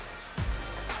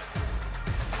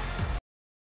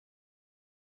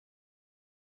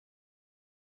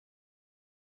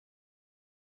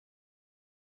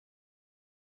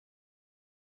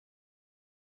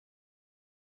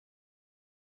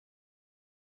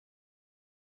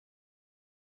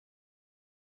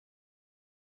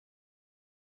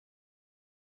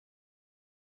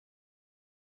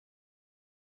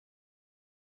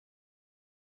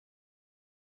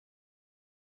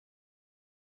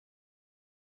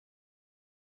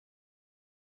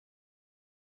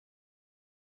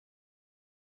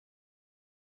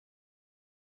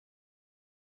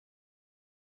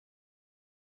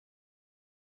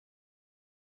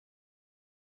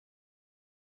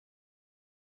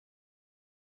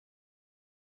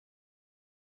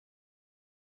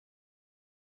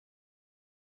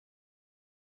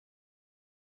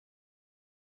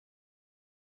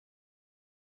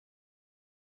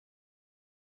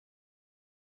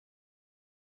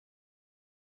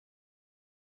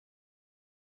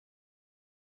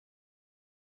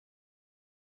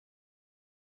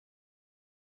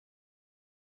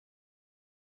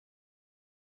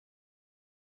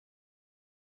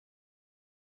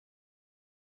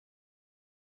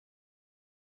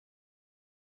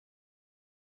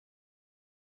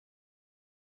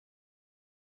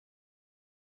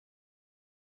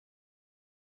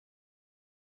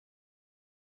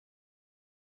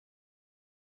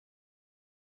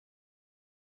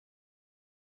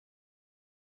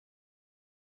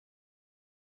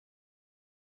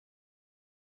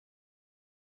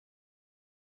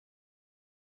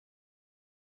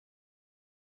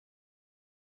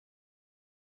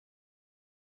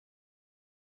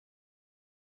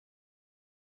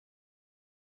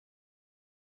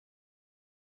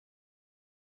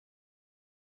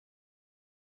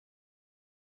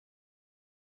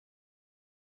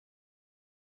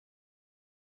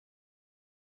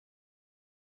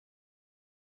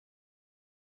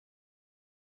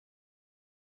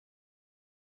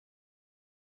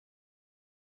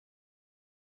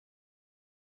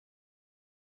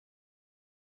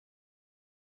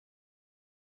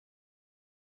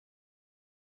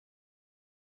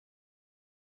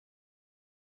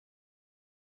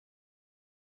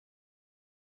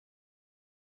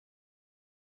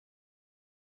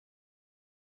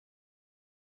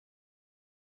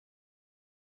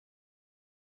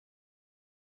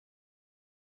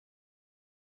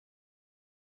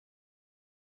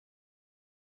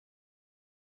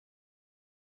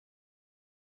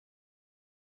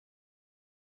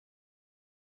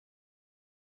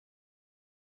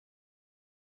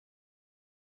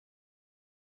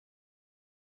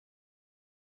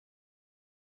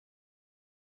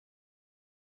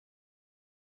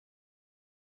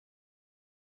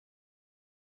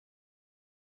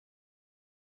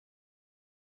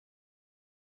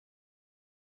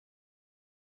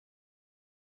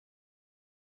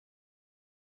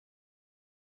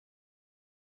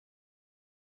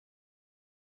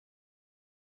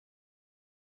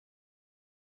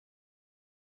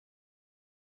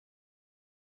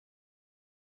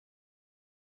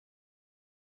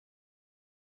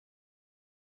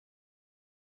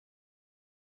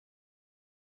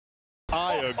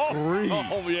 agree.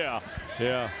 Oh,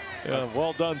 yeah.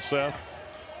 Well done, Seth.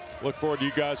 Look forward to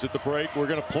you guys at the break. We're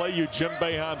going to play you Jim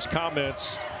Boeheim's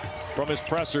comments from his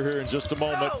presser here in just a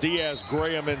moment. Diaz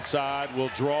Graham inside will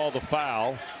draw the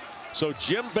foul. So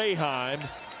Jim Boeheim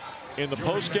in the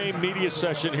post-game media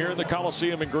session here in the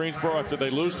Coliseum in Greensboro after they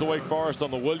lose to Wake Forest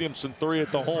on the Williamson 3 at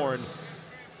the Horn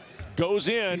goes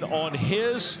in on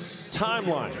his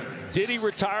timeline. Did he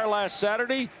retire last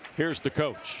Saturday? Here's the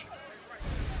coach.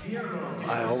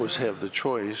 I always have the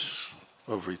choice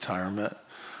of retirement,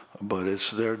 but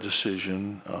it's their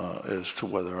decision as to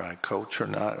whether I coach or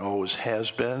not. It always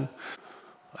has been.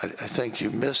 I think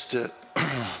you missed it.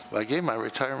 I gave my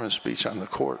retirement speech on the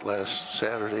court last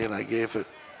Saturday, and I gave it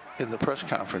in the press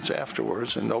conference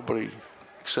afterwards, and nobody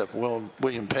except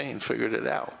William Payne figured it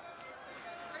out.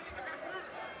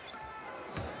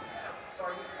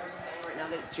 Are you saying right now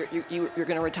that you're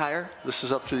going to retire? This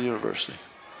is up to the university.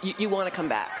 You want to come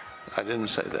back? I didn't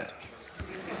say that.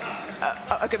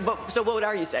 Okay, so what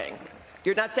are you saying?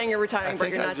 You're not saying you're retiring, but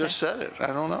you're not saying... I just said it. I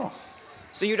don't know.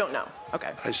 So you don't know?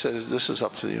 Okay. I said this is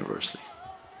up to the university.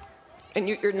 And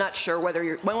you're not sure whether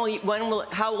you're...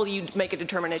 How will you make a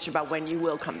determination about when you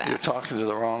will come back? You're talking to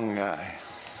the wrong guy.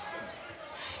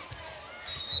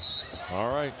 All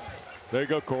right. There you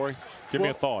go, Corey. Give me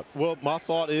a thought. Well, my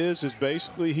thought is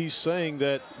basically he's saying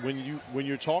that when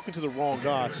you're talking to the wrong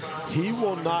guy, he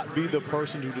will not be the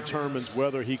person who determines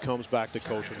whether he comes back to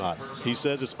coach or not. He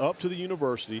says it's up to the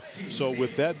university. So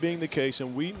with that being the case,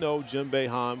 and we know Jim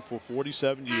Boeheim for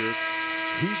 47 years,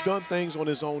 he's done things on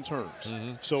his own terms.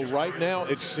 So right now,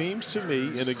 it seems to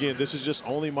me, and again, this is just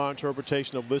only my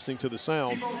interpretation of listening to the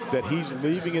sound, that he's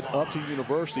leaving it up to the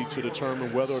university to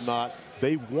determine whether or not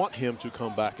they want him to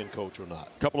come back and coach or not.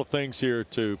 A couple of things here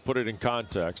to put it in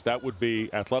context. That would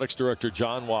be Athletics Director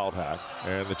John Wildhack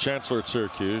and the Chancellor at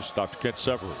Syracuse, Dr. Kent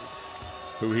Severeid,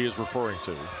 who he is referring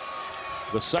to.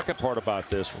 The second part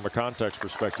about this from a context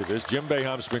perspective is Jim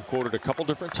Boeheim's been quoted a couple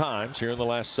different times here in the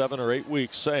last 7 or 8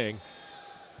 weeks saying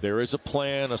there is a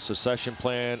plan, a succession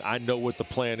plan. I know what the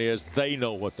plan is. They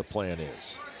know what the plan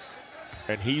is.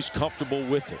 And he's comfortable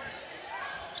with it.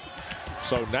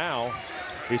 So now,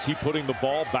 is he putting the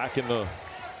ball back in the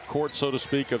court, so to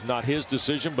speak, of not his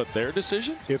decision, but their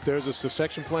decision? If there's a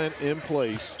succession plan in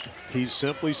place, he's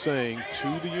simply saying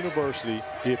to the university,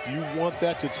 if you want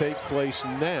that to take place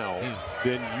now,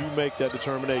 then you make that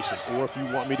determination. Or if you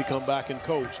want me to come back and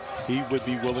coach, he would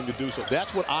be willing to do so.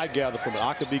 That's what I gather from it.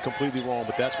 I could be completely wrong,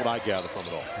 but that's what I gather from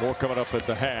it all. More coming up at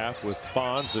the half with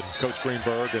Fonz and Coach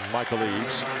Greenberg and Michael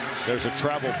Eaves. There's a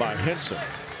travel by Henson.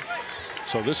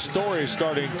 So this story is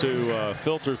starting to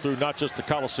filter through not just the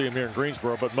Coliseum here in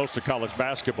Greensboro, but most of college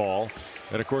basketball.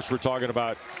 And of course, we're talking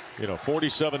about,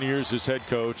 47 years as head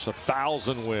coach,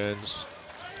 1,000 wins,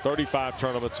 35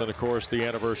 tournaments, and of course, the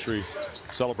anniversary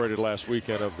celebrated last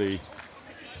weekend of the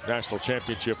national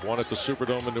championship won at the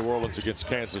Superdome in New Orleans against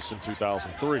Kansas in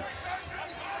 2003.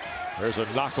 There's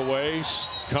a knockaway.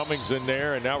 Cummings in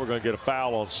there, and now we're going to get a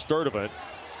foul on Sturdivant,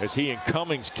 as he and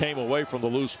Cummings came away from the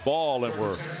loose ball and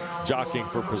were jockeying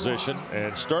for position.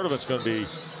 And Sturdivant's going to be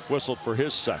whistled for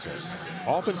his second.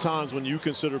 Oftentimes when you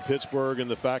consider Pittsburgh and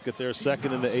the fact that they're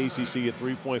second in the ACC at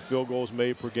 3-point field goals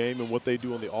made per game and what they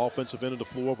do on the offensive end of the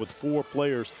floor with 4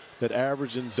 players that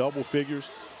average in double figures,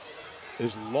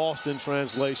 is lost in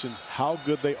translation how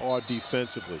good they are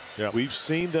defensively. Yep. We've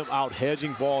seen them out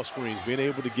hedging ball screens, being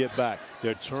able to get back.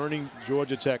 They're turning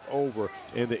Georgia Tech over,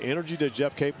 and the energy that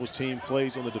Jeff Capel's team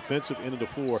plays on the defensive end of the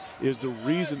floor is the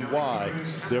reason why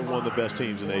they're one of the best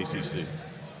teams in the ACC.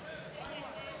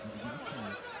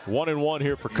 1-1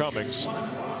 here for Cummings.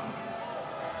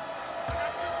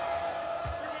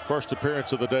 First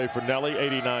appearance of the day for Nelly,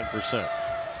 89%.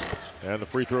 And the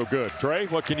free throw good. Trey,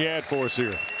 what can you add for us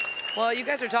here? Well, you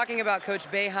guys are talking about Coach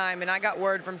Boeheim, and I got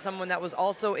word from someone that was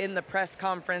also in the press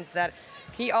conference that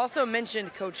he also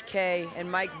mentioned Coach K and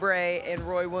Mike Bray and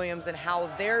Roy Williams and how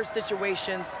their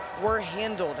situations were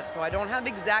handled. So I don't have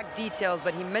exact details,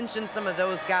 but he mentioned some of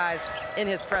those guys in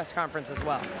his press conference as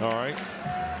well. All right.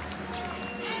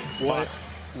 Well,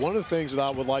 one of the things that I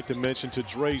would like to mention to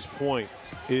Dre's point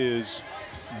is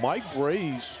Mike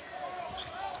Bray's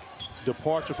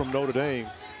departure from Notre Dame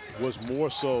was more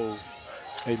so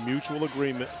a mutual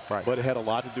agreement, right, but it had a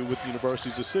lot to do with the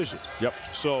university's decision. Yep.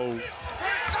 So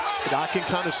I can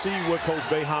kind of see what Coach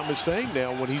Boeheim is saying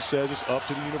now when he says it's up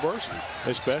to the university,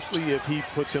 especially if he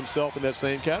puts himself in that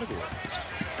same category.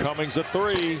 Cummings at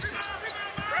 3.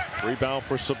 Rebound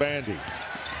for Sabandi.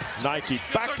 Nike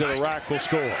back to the rack, will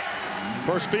score.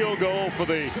 First field goal for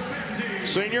the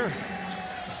senior.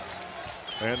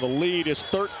 And the lead is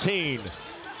 13.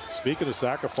 speaking of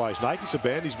sacrifice, Nike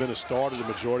Sabandi's been a starter the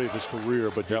majority of his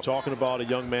career, but you're talking about a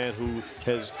young man who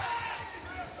has,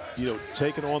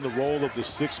 taken on the role of the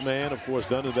sixth man. Of course,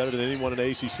 done it better than anyone in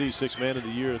ACC, sixth man of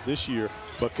the year this year,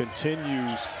 but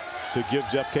continues to give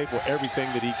Jeff Capel everything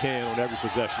that he can on every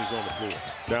possession he's on the floor.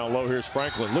 Down low, here's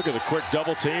Franklin. Look at the quick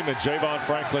double team, and Javon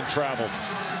Franklin traveled.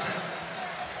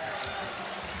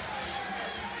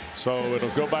 So it'll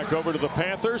go back over to the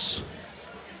Panthers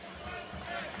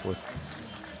with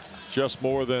just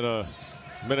more than a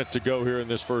minute to go here in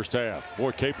this first half.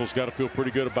 Boy, Capel's got to feel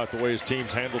pretty good about the way his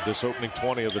team's handled this opening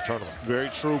 20 of the tournament. Very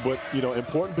true, but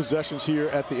important possessions here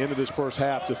at the end of this first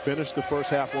half to finish the first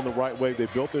half on the right way. They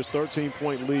built this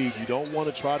 13-point lead. You don't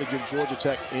want to try to give Georgia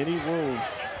Tech any room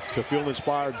to feel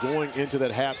inspired going into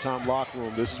that halftime locker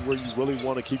room. This is where you really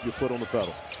want to keep your foot on the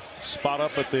pedal. Spot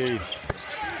up at the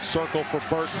circle for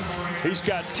Burton. He's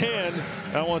got 10.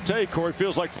 And I want to tell you, Corey,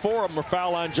 feels like 4 of them are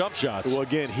foul line jump shots. Well,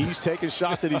 again, he's taking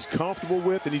shots that he's comfortable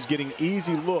with, and he's getting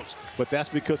easy looks. But that's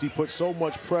because he puts so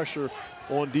much pressure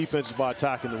on defenses by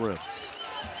attacking the rim.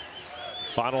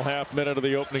 Final half minute of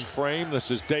the opening frame.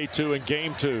 This is day 2 and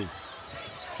game 2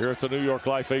 here at the New York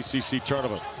Life ACC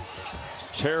tournament.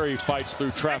 Terry fights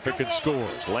through traffic and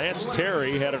scores. Lance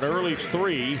Terry had an early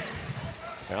 3.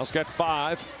 Now he's got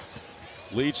 5.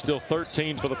 Lead still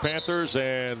 13 for the Panthers,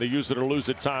 and the use it or lose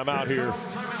it timeout here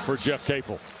for Jeff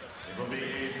Capel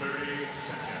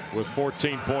with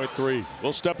 14.3.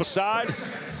 We'll step aside.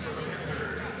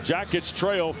 Jackets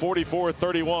trail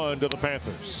 44-31 to the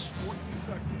Panthers.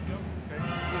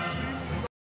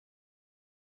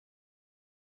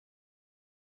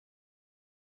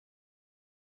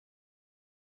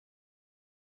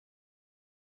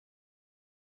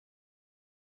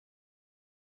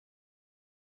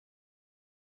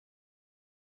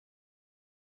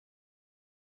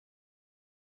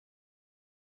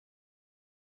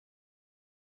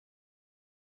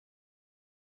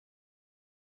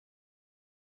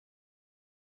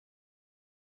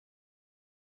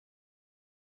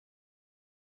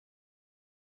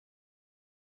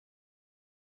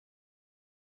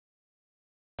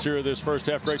 Here of this first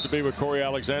half. Great to be with Corey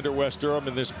Alexander. Wes Durham,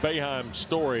 and this Boeheim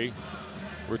story,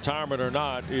 retirement or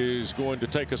not, is going to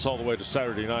take us all the way to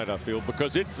Saturday night, I feel,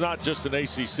 because it's not just an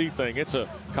ACC thing, it's a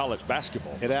college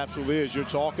basketball. It absolutely is. You're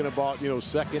talking about,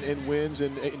 second in wins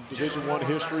in Division I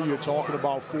history. You're talking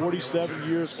about 47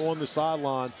 years on the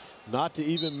sideline, not to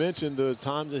even mention the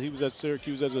times that he was at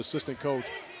Syracuse as an assistant coach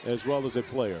as well as a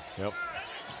player. Yep.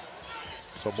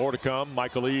 So more to come.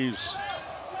 Michael Eaves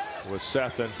with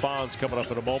Seth and Fonz coming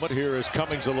up in a moment. Here is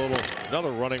Cummings,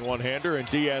 another running one-hander, and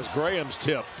Diaz-Graham's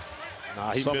tip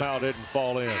somehow didn't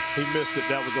fall in. He missed it.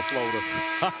 That was a floater.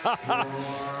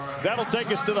 That'll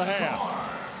take us to the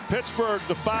half. Pittsburgh,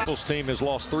 the finals team, has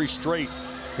lost 3 straight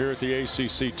here at the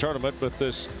ACC tournament, but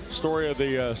this story of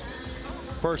the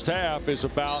first half is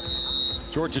about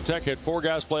Georgia Tech had 4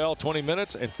 guys play all 20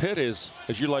 minutes, and Pitt is,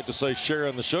 as you like to say,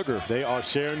 sharing the sugar. They are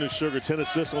sharing the sugar. 10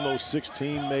 assists on those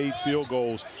 16 made field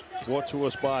goals brought to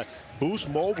us by Boost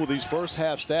Mobile. These first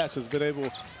half stats has been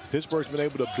able, Pittsburgh's been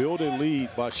able to build a lead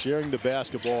by sharing the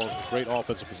basketball with great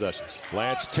offensive possessions.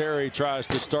 Lance Terry tries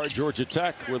to start Georgia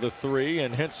Tech with a 3,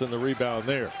 and Henson the rebound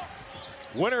there.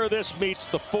 Winner of this meets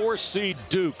the 4-seed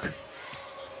Duke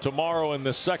tomorrow in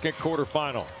the second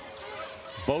quarterfinal.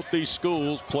 Both these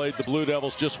schools played the Blue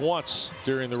Devils just once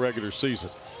during the regular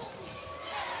season.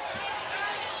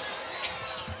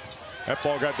 That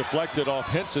ball got deflected off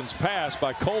Henson's pass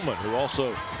by Coleman, who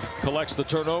also collects the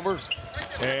turnover.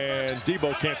 And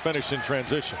Debo can't finish in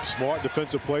transition. Smart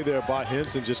defensive play there by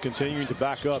Henson, just continuing to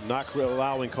back up, not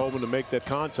allowing Coleman to make that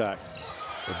contact.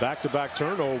 The back-to-back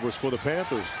turnovers for the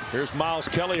Panthers. Here's Miles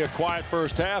Kelly, a quiet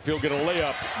first half. He'll get a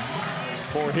layup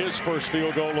for his first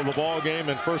field goal of the ball game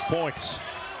and first points.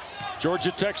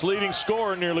 Georgia Tech's leading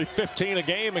scorer, nearly 15 a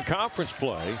game in conference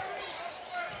play.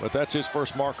 But that's his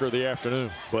first marker of the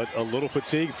afternoon. But a little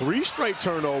fatigue. 3 straight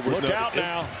turnovers. Look out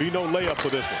now. Be no layup for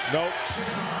this one. Nope.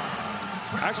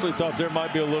 I actually thought there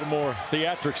might be a little more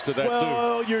theatrics to that, too.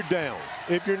 Well, you're down.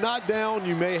 If you're not down,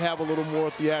 you may have a little more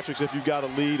theatrics if you got a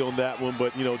lead on that one.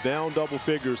 But, down double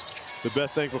figures, the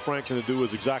best thing for Franklin to do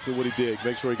is exactly what he did.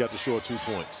 Make sure he got the short 2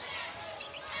 points.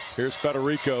 Here's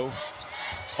Federico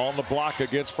on the block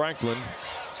against Franklin.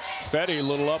 Fetty, a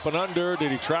little up and under.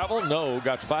 Did he travel? No,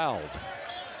 got fouled.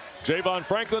 Javon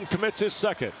Franklin commits his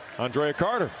second. Andrea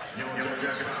Carter.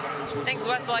 Thanks,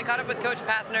 Wes. Well, I caught up with Coach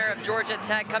Pastner of Georgia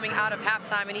Tech coming out of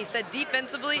halftime, and he said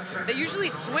defensively, they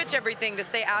usually switch everything to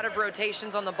stay out of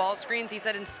rotations on the ball screens. He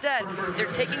said instead, they're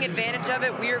taking advantage of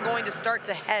it. We are going to start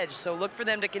to hedge, so look for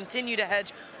them to continue to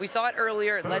hedge. We saw it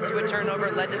earlier. It led to a turnover,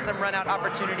 it led to some run-out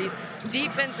opportunities.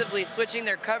 Defensively, switching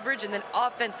their coverage, and then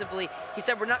offensively, he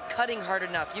said we're not cutting hard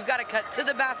enough. You've got to cut to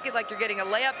the basket like you're getting a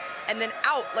layup, and then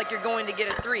out like you're going to get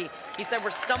a three. He said we're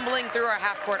stumbling through our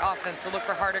half-court offense, so look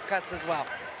for harder cuts as well.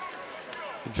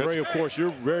 Dre, of course, you're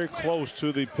very close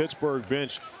to the Pittsburgh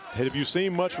bench. Have you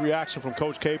seen much reaction from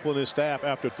Coach Capel and his staff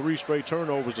after 3 straight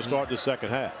turnovers to start the second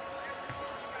half?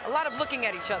 A lot of looking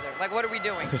at each other, like what are we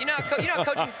doing? You know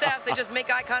coaching staffs, they just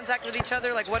make eye contact with each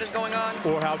other, like what is going on?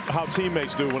 Or how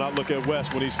teammates do when I look at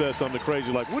Wes when he says something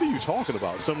crazy, like, what are you talking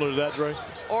about? Similar to that, Dre?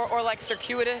 Or like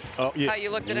circuitous, yeah. how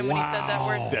you looked at him when he said that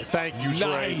word. Thank you,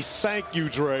 Dre. Nice. Thank you,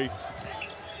 Dre.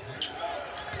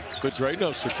 But Dre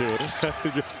knows circuitous.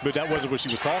 But that wasn't what she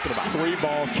was talking about.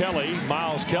 3-ball Kelly.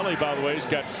 Miles Kelly, by the way, has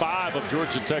got 5 of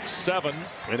Georgia Tech's 7.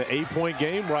 And an 8-point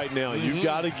game right now. You've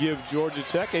got to give Georgia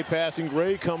Tech a passing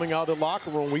grade coming out of the locker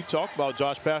room. We talked about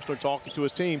Josh Pastner talking to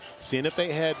his team, seeing if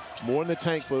they had more in the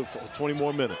tank for 20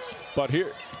 more minutes. But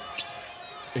here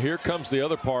comes the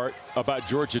other part about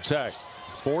Georgia Tech.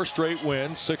 4 straight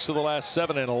wins, 6 of the last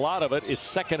 7, and a lot of it is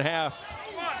second half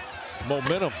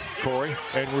momentum, Corey,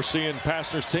 and we're seeing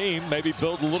Pastner's team maybe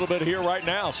build a little bit here right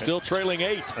now, still trailing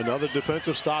 8. Another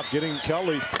defensive stop getting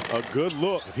Kelly a good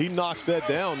look. If he knocks that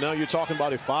down, now you're talking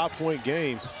about a 5-point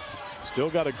game.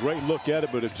 Still got a great look at it,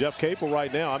 but if Jeff Capel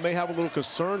right now, I may have a little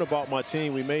concern about my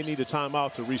team. We may need a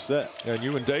timeout to reset. And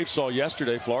you and Dave saw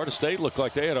yesterday, Florida State looked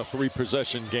like they had a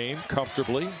 3-possession game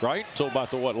comfortably, right? Till about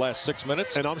the, last 6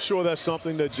 minutes? And I'm sure that's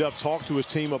something that Jeff talked to his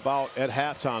team about at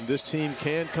halftime. This team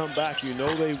can come back. You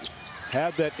know they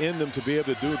have that in them to be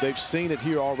able to do it. They've seen it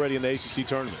here already in the ACC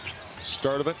tournament.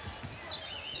 Start of it.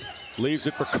 Leaves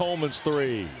it for Coleman's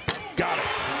 3. Got it.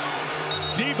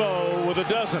 Debo with a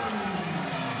dozen.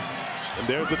 And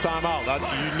there's the timeout.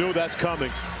 You knew that's coming.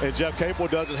 And Jeff Capel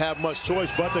doesn't have much choice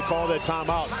but to call that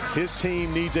timeout. His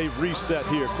team needs a reset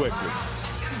here quickly.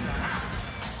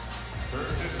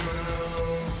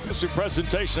 This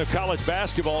presentation of college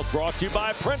basketball is brought to you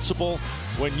by Principal.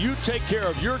 When you take care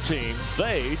of your team,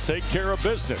 they take care of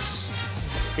business.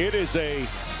 It is a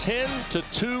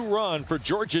 10-2 run for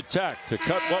Georgia Tech to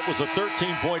cut what was a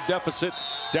 13-point deficit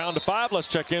down to 5. Let's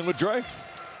check in with Dre.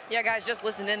 Yeah, guys, just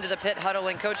listen into the Pitt huddle,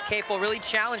 and Coach Capel really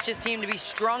challenged his team to be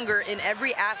stronger in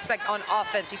every aspect on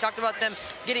offense. He talked about them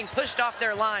getting pushed off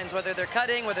their lines, whether they're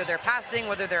cutting, whether they're passing,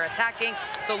 whether they're attacking.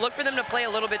 So look for them to play a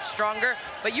little bit stronger.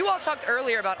 But you all talked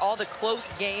earlier about all the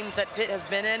close games that Pitt has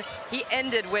been in. He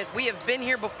ended with, we have been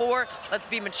here before. Let's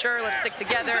be mature, let's stick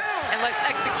together, and let's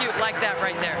execute like that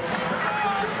right there.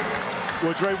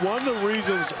 Well, Dre, one of the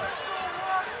reasons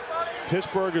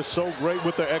Pittsburgh is so great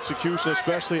with their execution,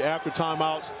 especially after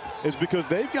timeouts, is because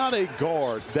they've got a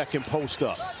guard that can post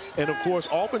up. And, of course,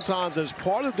 oftentimes as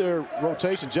part of their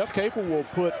rotation, Jeff Capel will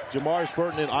put Jamarius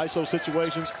Burton in ISO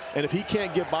situations, and if he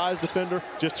can't get by his defender,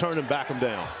 just turn and back him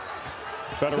down.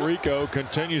 Federico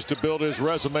continues to build his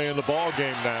resume in the ball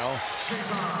game now.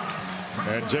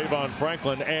 And Javon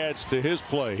Franklin adds to his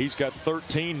play. He's got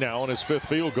 13 now on his 5th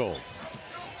field goal.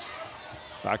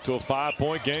 Back to a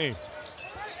 5-point game.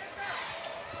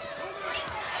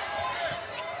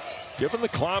 Given the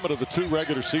climate of the 2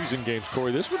 regular season games,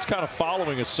 Corey, this one's kind of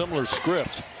following a similar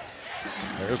script.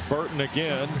 There's Burton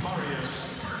again.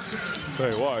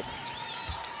 Tell you what,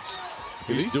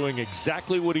 he's doing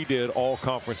exactly what he did all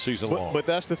conference season long. But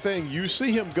that's the thing. You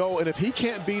see him go, and if he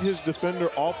can't beat his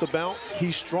defender off the bounce,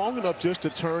 he's strong enough just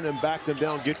to turn and back them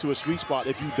down, get to a sweet spot.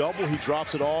 If you double, he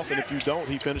drops it off, and if you don't,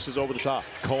 he finishes over the top.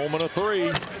 Coleman a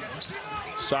 3.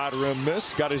 Side rim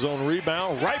miss. Got his own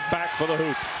rebound. Right back for the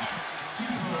hoop.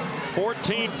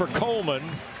 14 for Coleman,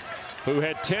 who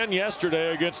had 10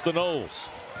 yesterday against the Noles.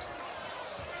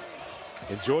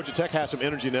 And Georgia Tech has some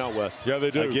energy now, Wes. Yeah,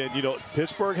 they do. Again, you know,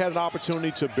 Pittsburgh had an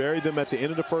opportunity to bury them at the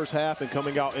end of the first half and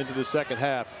coming out into the second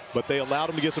half, but they allowed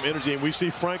them to get some energy, and we see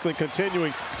Franklin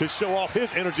continuing to show off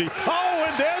his energy. Oh,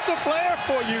 and there's the flare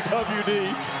for you,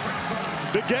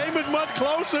 WD. The game is much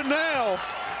closer now,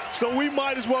 so we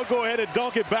might as well go ahead and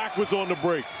dunk it backwards on the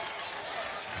break.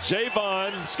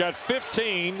 Javon's got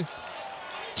 15.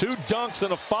 2 dunks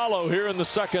and a follow here in the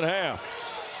second half.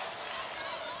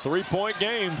 3-point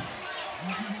game.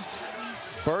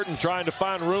 Burton trying to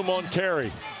find room on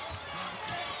Terry.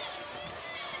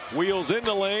 Wheels in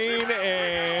the lane,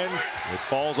 and it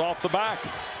falls off the back.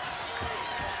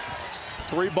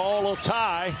 3-ball will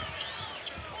tie.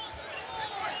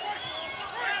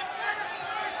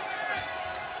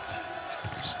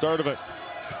 Sturdivant.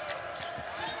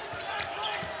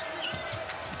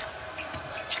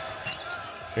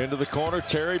 Into the corner,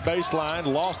 Terry baseline,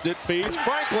 lost it, feeds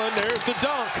Franklin, there's the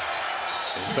dunk.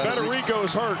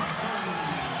 Federico's hurt.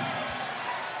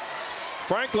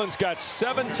 Franklin's got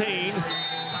 17.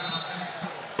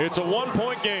 It's a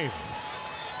 1-point game.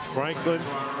 Franklin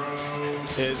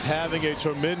is having a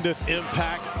tremendous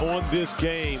impact on this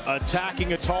game,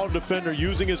 attacking a tall defender,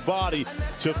 using his body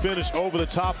to finish over the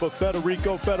top of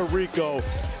Federico.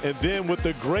 And then with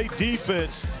the great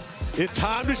defense, it's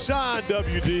time to shine,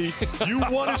 WD. You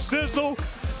want to sizzle?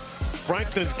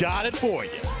 Franklin's got it for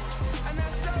you.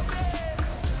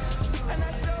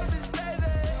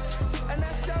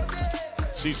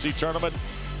 ACC tournament,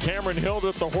 Cameron Hill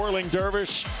at the Whirling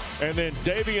Dervish, and then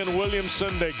Davian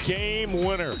Williamson, the game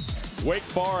winner. Wake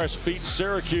Forest beat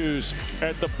Syracuse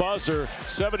at the buzzer,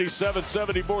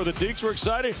 77-74. The Deeks were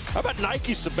excited. How about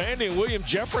Nike, Sabandi, and William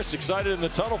Jeffress excited in the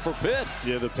tunnel for Pitt?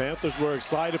 Yeah, the Panthers were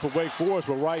excited for Wake Forest,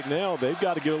 but right now they've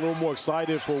got to get a little more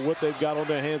excited for what they've got on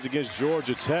their hands against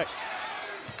Georgia Tech.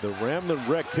 The Ramblin'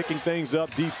 Wreck picking things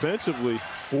up defensively.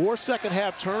 4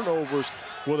 second-half turnovers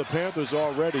for the Panthers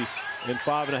already in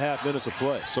 5.5 minutes of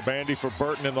play. Sabandi for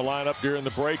Burton in the lineup during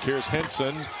the break. Here's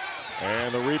Henson.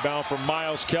 And the rebound from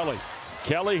Miles Kelly.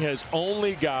 Kelly has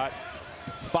only got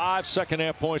 5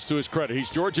 second-half points to his credit.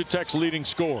 He's Georgia Tech's leading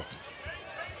scorer.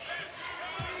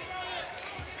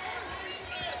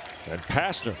 And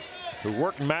Pastner, who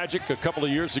worked magic a couple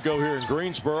of years ago here in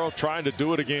Greensboro, trying to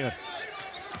do it again.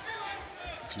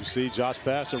 You see Josh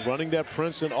Pastner running that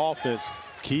Princeton offense,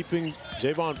 keeping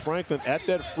Javon Franklin at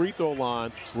that free throw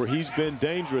line where he's been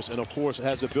dangerous and, of course,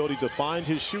 has the ability to find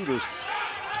his shooters.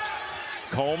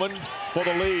 Coleman for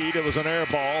the lead. It was an air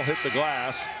ball, hit the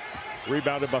glass,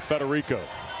 rebounded by Federico.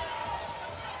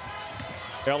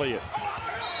 Elliott,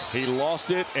 he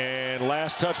lost it, and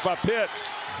last touch by Pitt.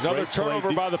 Another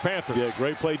turnover by the Panthers. Yeah,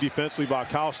 great play defensively by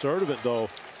Kyle Sturdivant, though.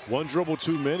 One dribble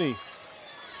too many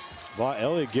by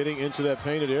Elliott getting into that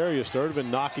painted area. Sturdivant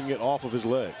knocking it off of his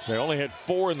leg. They only had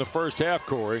 4 in the first half,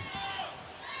 Corey.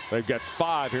 They've got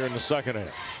 5 here in the second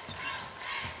half.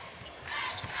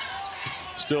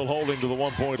 Still holding to the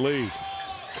 1-point lead.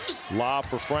 Lob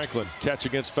for Franklin. Catch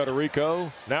against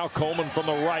Federico. Now Coleman from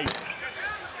the right.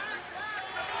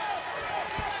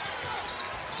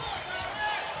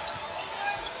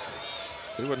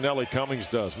 See what Nellie Cummings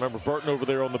does. Remember Burton over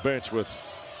there on the bench with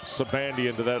Sabandi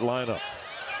into that lineup.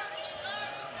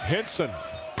 Henson.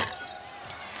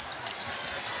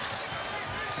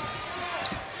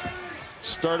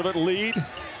 Sturdivant lead.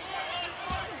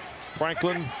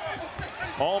 Franklin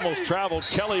almost traveled.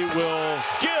 Kelly will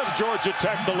give Georgia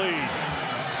Tech the lead.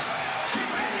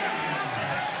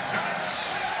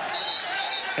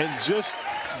 And just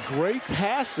great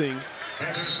passing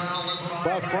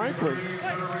by Franklin,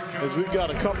 as we've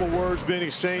got a couple words being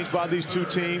exchanged by these two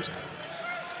teams.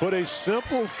 But a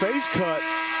simple face cut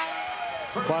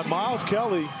by Miles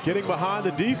Kelly, getting behind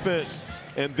the defense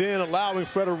and then allowing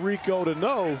Federico to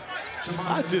know,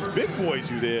 I just big boys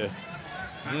you there.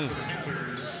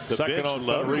 The second on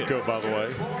Federico, by the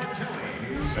way.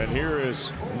 And here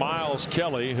is Miles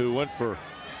Kelly, who went for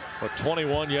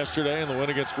 21 yesterday in the win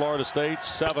against Florida State.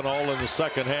 7 all in the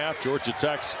second half. Georgia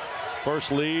Tech's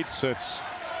first lead since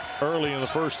early in the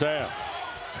first half.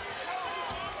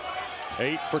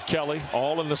 8 for Kelly,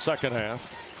 all in the second half.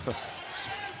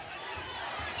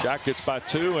 Jackets by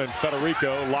 2, and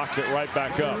Federico locks it right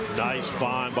back up. Nice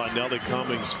find by Nellie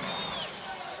Cummings.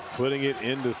 Putting it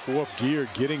into fourth gear,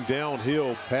 getting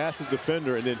downhill, past his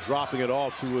defender, and then dropping it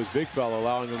off to his big fella,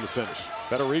 allowing him to finish.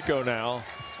 Federico now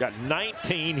has got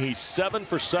 19. He's 7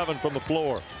 for 7 from the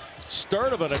floor.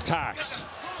 Sturdivant attacks.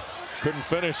 Couldn't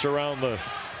finish around the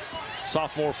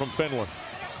sophomore from Finland.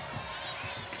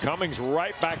 Cummings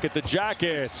right back at the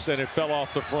Jackets, and it fell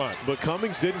off the front. But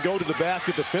Cummings didn't go to the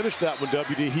basket to finish that one,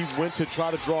 WD. He went to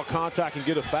try to draw contact and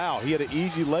get a foul. He had an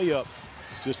easy layup,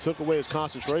 just took away his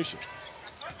concentration.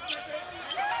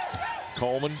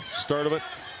 Coleman, Sturdivant.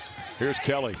 Here's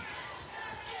Kelly.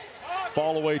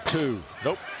 Fall away 2.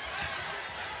 Nope.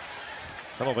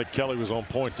 I don't think Kelly was on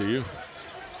point, do you?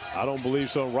 I don't believe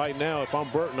so. Right now, if I'm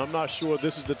Burton, I'm not sure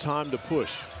this is the time to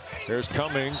push. There's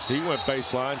Cummings. He went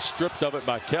baseline, stripped of it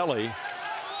by Kelly.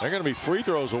 They're going to be free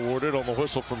throws awarded on the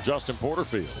whistle from Justin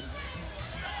Porterfield.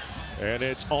 And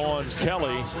it's on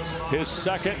Kelly, his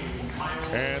second,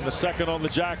 and the second on the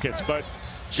Jackets. But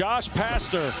Josh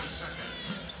Pastner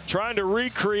trying to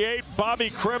recreate Bobby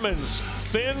Crimmins'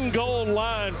 thin goal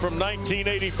line from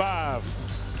 1985.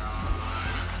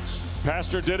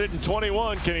 Pastner did it in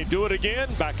 21. Can he do it again?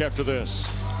 Back after this.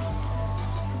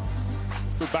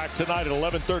 We're back tonight at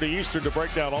 11:30 Eastern to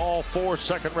break down all 4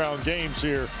 second-round games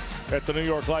here at the New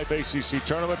York Life ACC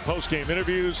Tournament. Post-game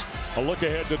interviews, a look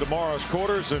ahead to tomorrow's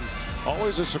quarters, and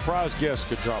always a surprise guest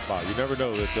could drop by. You never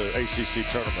know that the ACC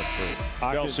Tournament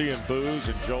for Chelsea and Booz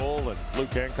and Joel and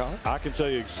Luke Hancock. I can tell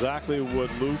you exactly what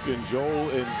Luke and Joel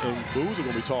and Booz are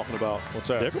going to be talking about. What's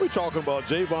that? They're going to be talking about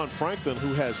Javon Franklin,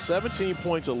 who has 17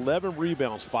 points, 11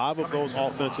 rebounds, 5 of those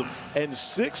offensive, and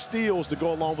 6 steals to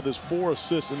go along with his 4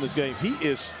 assists in this game. He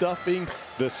is stuffing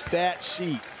the stat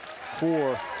sheet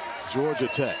for Georgia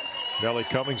Tech. Nelly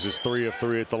Cummings is 3 of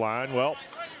 3 at the line. Well,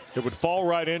 it would fall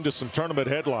right into some tournament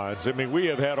headlines. I mean, we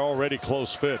have had already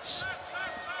close fits.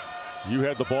 You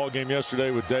had the ball game yesterday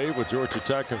with Dave with Georgia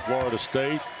Tech and Florida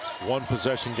State. 1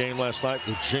 possession game last night.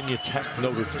 Virginia Tech,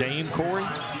 Notre Dame, Corey.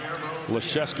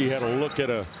 Leszewski had a look at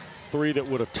a 3 that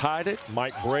would have tied it.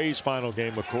 Mike Bray's final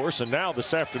game, of course. And now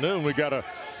this afternoon we got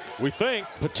we think,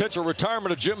 potential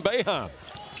retirement of Jim Boeheim.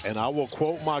 And I will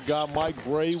quote my guy Mike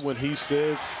Bray when he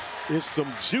says, "It's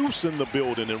some juice in the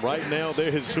building." And right now there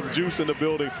is some juice in the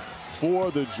building for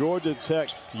the Georgia Tech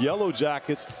Yellow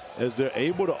Jackets as they're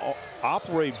able to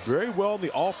operate very well on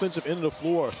the offensive end of the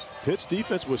floor. Pitt's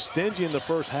defense was stingy in the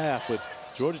first half, but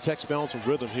Georgia Tech's found some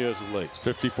rhythm here as of late.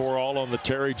 54 all on the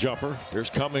Terry jumper.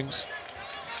 Here's Cummings.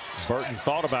 Burton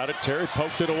thought about it. Terry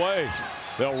poked it away.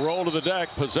 They'll roll to the deck.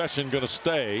 Possession going to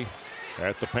stay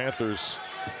at the Panthers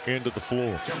end of the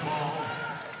floor.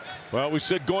 Well, we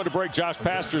said going to break. Josh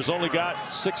Pastors only got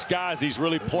 6 guys he's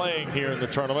really playing here in the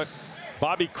tournament.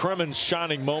 Bobby Crimmins'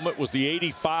 shining moment was the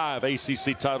 '85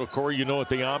 ACC title, Corey, you know, at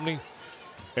the Omni.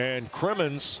 And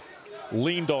Crimmins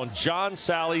leaned on John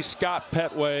Sally, Scott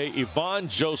Petway, Yvonne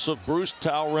Joseph, Bruce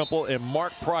Dalrymple, and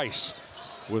Mark Price,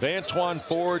 with Antoine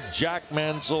Ford, Jack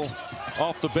Mansell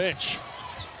off the bench.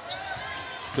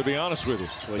 To be honest with you,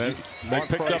 they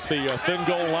picked up the thin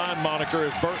goal line moniker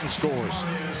as Burton scores.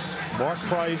 Mark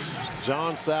Price,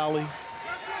 John Sally.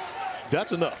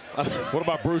 That's enough. What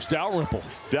about Bruce Dalrymple?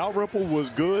 Dalrymple was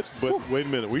good, but wait a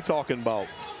minute. We're talking about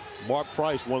Mark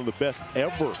Price, one of the best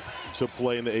ever to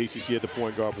play in the ACC at the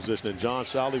point guard position, and John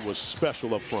Sally was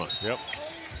special up front. Yep.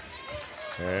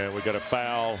 And we got a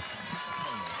foul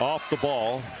off the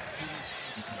ball.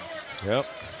 Yep.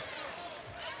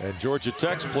 And Georgia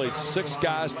Tech's played 6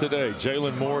 guys today.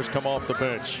 Jalen Moore's come off the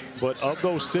bench. But of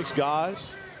those 6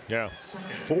 guys,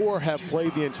 4 have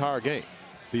played the entire game.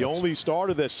 The only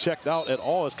starter that's checked out at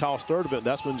all is Kyle Sturdivant.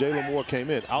 That's when Jalen Moore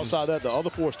came in. Outside that, the other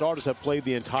 4 starters have played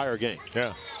the entire game.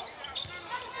 Yeah.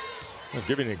 I'll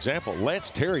give you an example.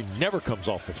 Lance Terry never comes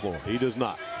off the floor. He does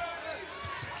not.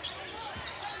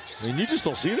 I mean, you just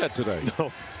don't see that today.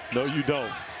 No, you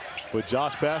don't. But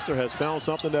Josh Pastner has found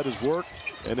something that has worked,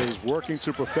 and is working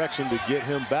to perfection to get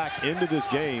him back into this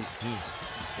game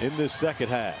in this second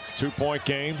half. 2-point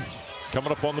game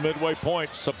coming up on the midway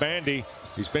point. Sabandi,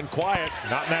 he's been quiet.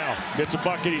 Not now. Gets a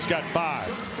bucket. He's got 5.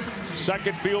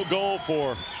 Second field goal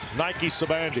for Nike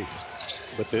Sabandi.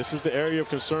 But this is the area of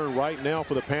concern right now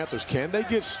for the Panthers. Can they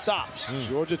get stops?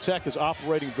 Georgia Tech is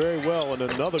operating very well, and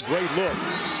another great look.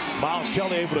 Miles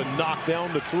Kelly able to knock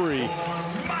down the 3.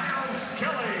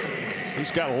 He's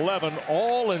got 11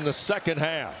 all in the second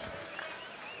half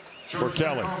for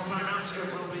Kelly.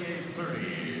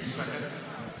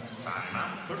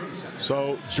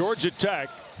 So Georgia Tech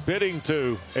bidding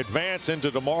to advance into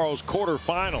tomorrow's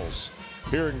quarterfinals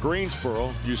here in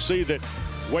Greensboro. You see that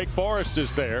Wake Forest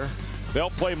is there. They'll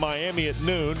play Miami at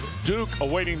noon. Duke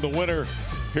awaiting the winner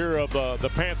here of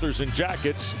the Panthers and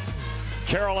Jackets.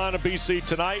 Carolina, BC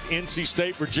tonight. NC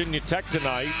State, Virginia Tech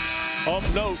tonight.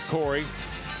 Of note, Corey,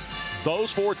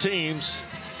 those 4 teams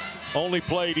only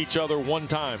played each other 1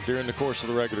 time during the course of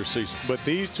the regular season. But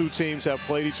these 2 teams have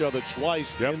played each other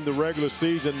twice in the regular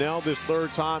season. Now this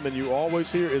 3rd time, and you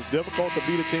always hear it's difficult to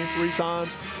beat a team 3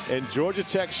 times. And Georgia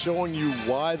Tech showing you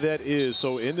why that is.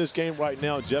 So in this game right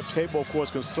now, Jeff Capel, of course,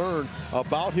 concerned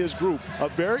about his group. A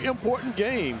very important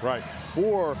game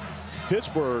for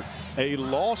Pittsburgh. A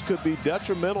loss could be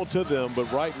detrimental to them,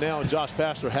 but right now Josh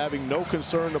Pastner having no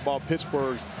concern about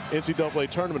Pittsburgh's NCAA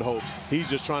tournament hopes. He's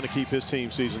just trying to keep his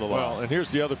team season alive. Well, and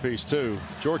here's the other piece too.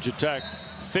 Georgia Tech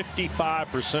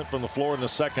 55% from the floor in the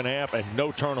second half and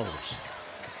no turnovers.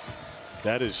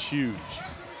 That is huge.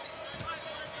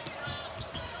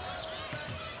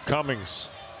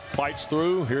 Cummings fights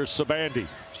through. Here's Sabandi.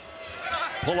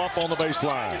 Pull up on the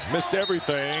baseline. Missed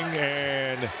everything,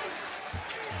 and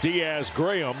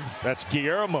Diaz-Graham, that's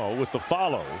Guillermo with the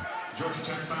follow.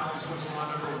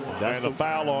 That's the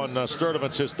foul on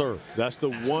Sturdivant's his 3rd. That's the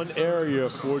one area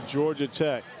for Georgia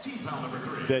Tech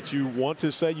that you want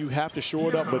to say you have to shore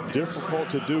it up, but difficult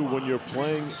to do when you're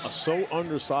playing so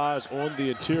undersized on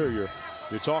the interior.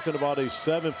 You're talking about a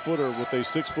 7-footer with a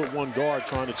 6'1" guard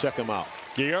trying to check him out.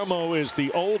 Guillermo is the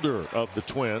older of the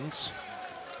twins.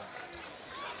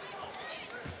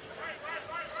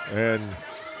 And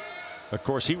of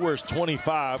course he wears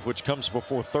 25, which comes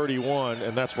before 31,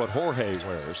 and that's what Jorge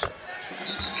wears.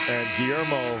 And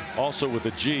Guillermo also with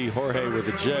a G, Jorge with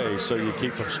a J, so you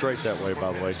keep them straight that way,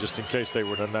 by the way, just in case they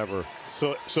were to never.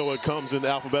 So it comes in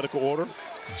alphabetical order?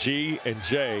 G and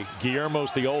J.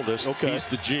 Guillermo's the oldest. Okay. He's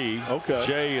the G. Okay.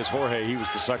 J is Jorge. He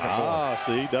was the second born. Ah,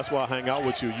 see, that's why I hang out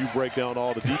with you. You break down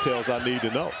all the details I need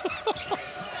to know.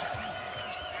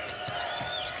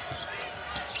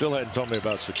 Still hadn't told me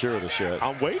about Securitas yet.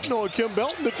 I'm waiting on Kim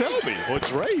Belton to tell me. Or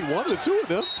Dre, one of the two of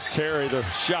them. Terry the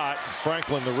shot,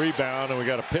 Franklin the rebound, and we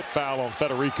got a Pitt foul on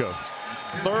Federico.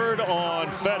 Third on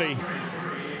Fetty,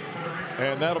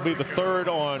 and that'll be the third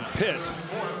on Pitt.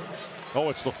 Oh,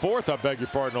 it's the fourth, I beg your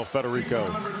pardon, on Federico.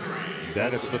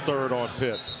 And it's the third on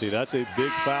Pitt. See, that's a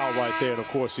big foul right there. And, of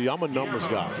course, see, I'm a numbers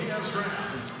guy.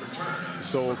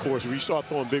 So, of course, when you start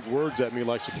throwing big words at me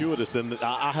like Securitas, then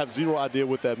I have zero idea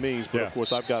what that means. But, of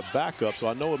course, I've got backup, so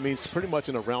I know it means pretty much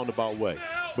in a roundabout way.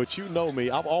 But you know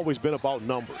me, I've always been about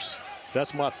numbers.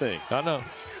 That's my thing. I know.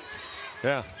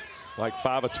 Yeah. Like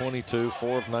 5 of 22,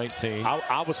 4 of 19.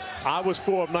 I was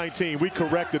 4 of 19. We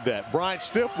corrected that. Brian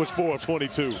Stiff was 4 of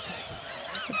 22.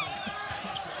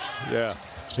 Yeah.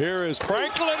 Here is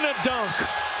Franklin, the dunk.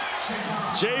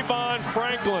 Javon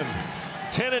Franklin,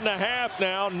 10.5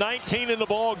 now, 19 in the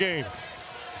ball game.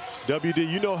 WD,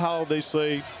 you know how they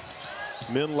say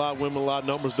men lie, women lie,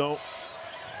 numbers don't?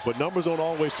 But numbers don't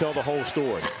always tell the whole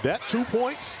story. That 2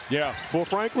 points for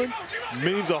Franklin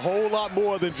means a whole lot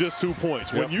more than just 2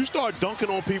 points. When you start dunking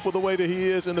on people the way that he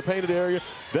is in the painted area,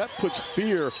 that puts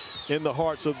fear in the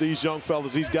hearts of these young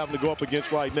fellas he's got to go up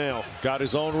against right now. Got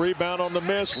his own rebound on the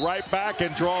miss, right back,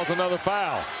 and draws another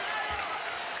foul.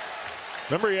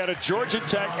 Remember, he had a Georgia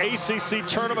Tech ACC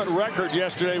tournament record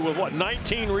yesterday with, what,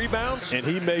 19 rebounds? And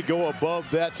he may go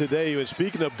above that today. And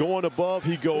speaking of going above,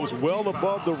 he goes well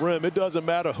above the rim. It doesn't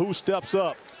matter who steps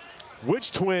up,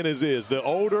 which twin it is, the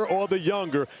older or the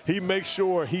younger. He makes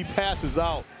sure he passes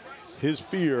out his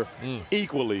fear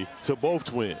equally to both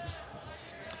twins.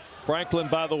 Franklin,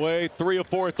 by the way, 3 of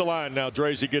 4 at the line now.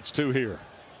 Drazy gets 2 here.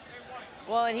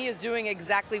 Well, and he is doing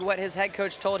exactly what his head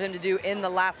coach told him to do in the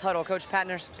last huddle. Coach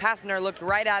Passner looked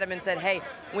right at him and said, hey,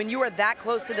 when you are that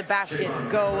close to the basket,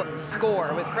 go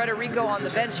score. With Federico on the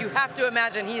bench, you have to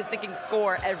imagine he is thinking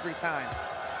score every time.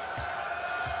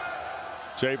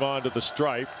 Javon to the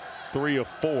stripe, 3 of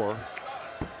 4.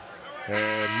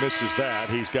 And misses that.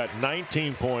 He's got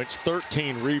 19 points,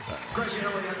 13 rebounds,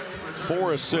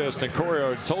 4 assists, and Corey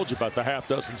already told you about the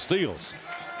half-dozen steals.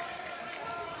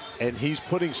 And he's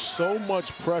putting so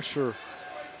much pressure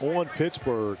on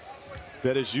Pittsburgh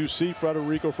that as you see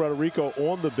Federico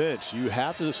on the bench, you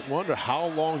have to wonder how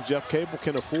long Jeff Cable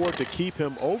can afford to keep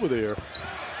him over there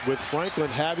with Franklin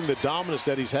having the dominance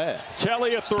that he's had.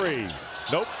 Kelly a 3.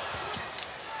 Nope.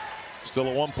 Still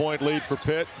a 1-point lead for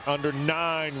Pitt. Under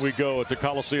 9 we go at the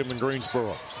Coliseum in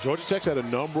Greensboro. Georgia Tech's had a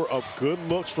number of good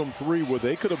looks from 3 where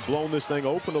they could have blown this thing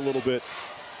open a little bit.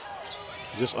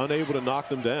 Just unable to knock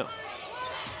them down.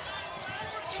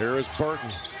 Here is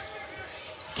Burton.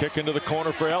 Kick into the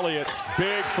corner for Elliott.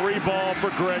 Big 3 ball for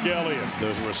Greg Elliott.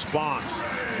 The response.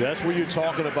 That's where you're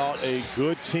talking about a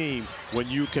good team. When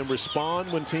you can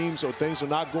respond when teams or things are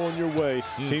not going your way,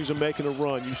 teams are making a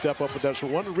run, you step up with that. So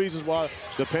one of the reasons why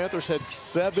the Panthers had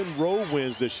 7 road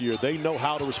wins this year, they know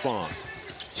how to respond.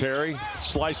 Terry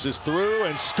slices through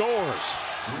and scores.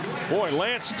 Boy,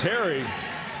 Lance Terry,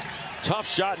 tough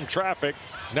shot in traffic.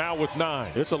 Now with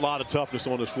 9. It's a lot of toughness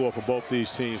on this floor for both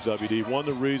these teams, WD. One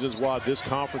of the reasons why this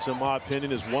conference, in my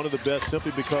opinion, is one of the best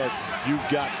simply because you've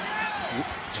got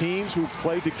teams who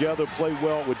play together, play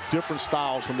well with different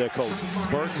styles from their coaches.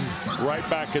 Burton right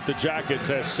back at the Jackets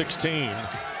has 16.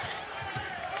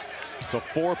 It's a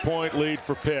 4-point lead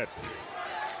for Pitt.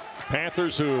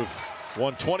 Panthers who have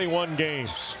won 21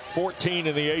 games, 14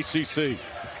 in the ACC.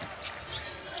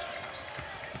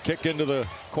 Kick into the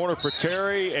corner for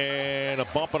Terry and a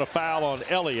bump and a foul on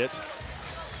Elliott.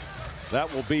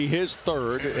 That will be his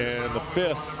 3rd and the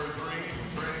 5th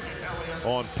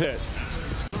on Pitt.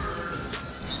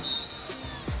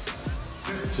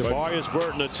 Javarius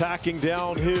Burton attacking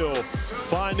downhill,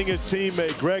 finding his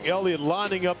teammate Greg Elliott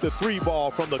lining up the 3 ball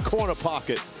from the corner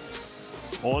pocket.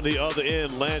 On the other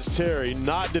end, Lance Terry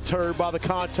not deterred by the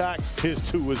contact. His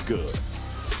 2 is good.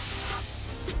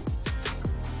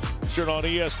 On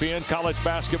ESPN, college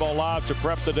basketball live to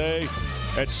prep the day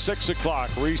at 6 o'clock.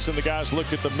 Reese and the guys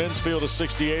look at the men's field of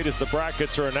 68 as the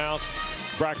brackets are announced.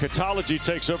 Bracketology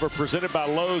takes over, presented by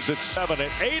Lowe's at 7. At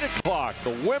 8 o'clock,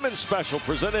 the women's special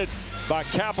presented by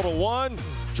Capital One.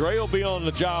 Dre will be on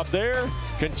the job there.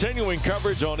 Continuing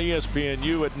coverage on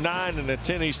ESPNU at 9 and at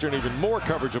 10 Eastern. Even more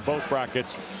coverage of both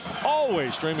brackets.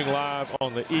 Always streaming live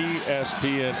on the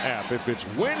ESPN app. If it's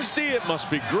Wednesday, it must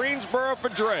be Greensboro for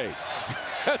Dre.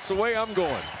 That's the way I'm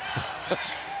going.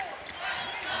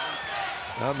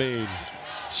 I mean,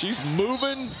 she's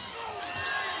moving.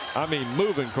 I mean,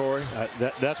 moving, Corey.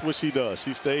 That's what she does.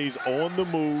 She stays on the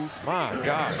move. My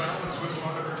God.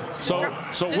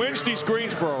 So Wednesday's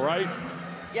Greensboro, right?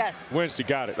 Yes. Wednesday,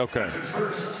 got it. Okay.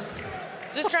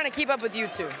 Just trying to keep up with you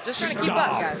two. Just trying to keep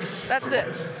up, guys. That's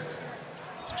it.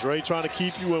 Dre trying to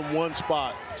keep you in one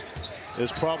spot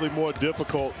is probably more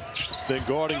difficult than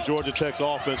guarding Georgia Tech's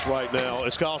offense right now.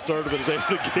 As Kyle Sturdivant is able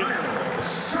to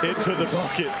get into the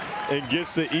bucket and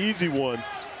gets the easy one.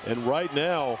 And right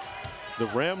now, the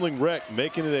Rambling Wreck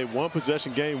making it a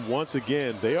one-possession game once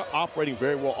again. They are operating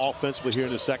very well offensively here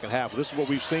in the second half. This is what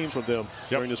we've seen from them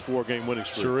during this 4-game winning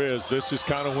streak. Sure is. This is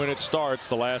kind of when it starts.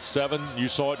 The last 7, you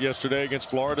saw it yesterday against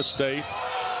Florida State.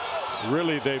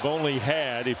 Really, they've only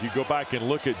had, if you go back and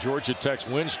look at Georgia Tech's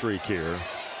win streak here,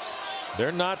 there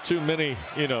are not too many,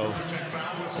 you know,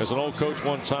 as an old coach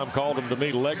one time called them to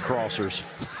me, leg crossers,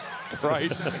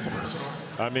 right?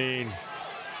 I mean,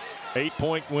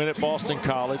 8-point win at Boston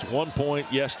College, 1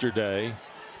 point yesterday.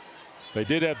 They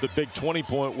did have the big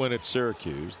 20-point win at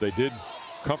Syracuse. They did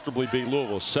comfortably beat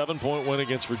Louisville. 7-point win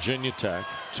against Virginia Tech.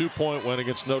 2-point win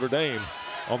against Notre Dame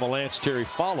on the Lance Terry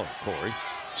follow, Corey.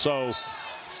 So,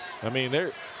 I mean,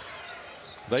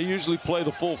 they usually play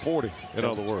the full 40, in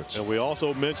other words. And we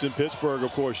also mentioned Pittsburgh,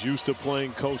 of course, used to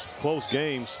playing close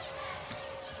games,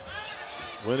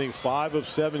 winning 5 of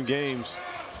 7 games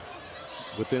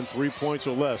within 3 points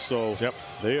or less. So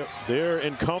they're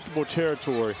in comfortable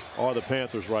territory, are the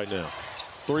Panthers right now.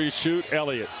 3 to shoot.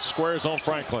 Elliott squares on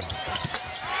Franklin.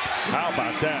 How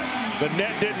about that? The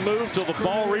net didn't move till the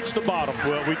ball reached the bottom.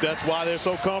 Well, that's why they're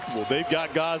so comfortable. They've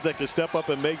got guys that can step up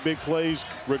and make big plays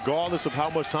regardless of how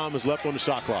much time is left on the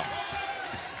shot clock.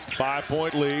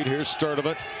 5-point lead. Here's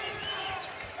Sturdivant.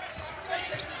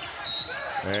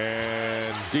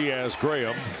 And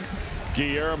Diaz-Graham.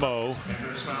 Guillermo,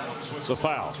 the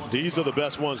foul. These are the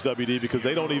best ones, WD, because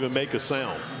they don't even make a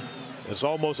sound. It's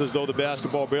almost as though the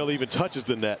basketball barely even touches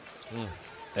the net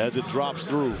as it drops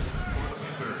through.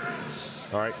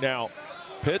 All right, now,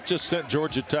 Pitt just sent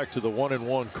Georgia Tech to the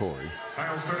 1-1, Corey,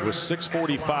 with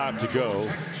 6:45 to go.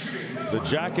 The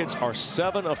Jackets are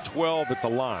 7 of 12 at the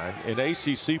line. In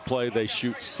ACC play, they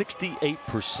shoot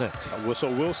 68%.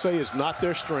 So we'll say it's not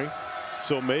their strength.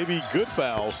 So maybe good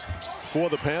fouls for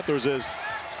the Panthers as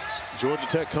Georgia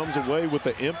Tech comes away with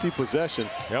an empty possession.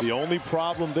 The only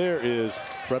problem there is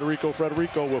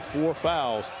Federico with 4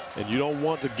 fouls, and you don't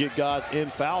want to get guys in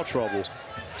foul trouble.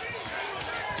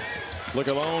 Look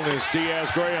alone is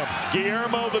Diaz-Graham.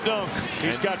 Guillermo the dunk.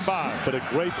 He's got 5. But a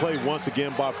great play once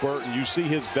again by Burton. You see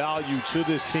his value to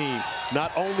this team,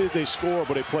 not only as a scorer,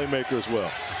 but a playmaker as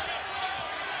well.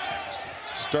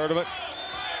 Sturdivant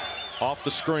off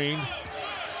the screen.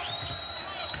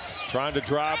 Trying to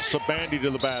drive Sabandi to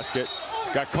the basket.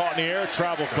 Got caught in the air.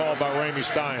 Travel called by Ramey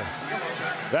Steins.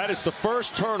 That is the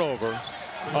first turnover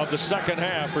of the second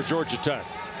half for Georgia Tech.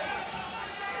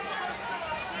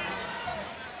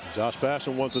 Josh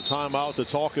Passion wants a timeout to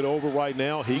talk it over right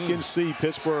now. He can see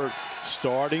Pittsburgh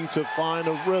starting to find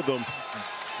a rhythm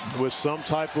with some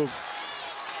type of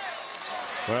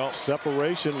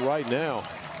separation right now.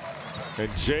 And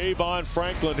Javon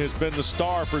Franklin has been the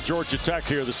star for Georgia Tech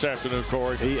here this afternoon,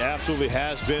 Corey. He absolutely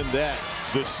has been that.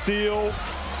 The steal,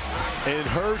 and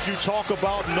heard you talk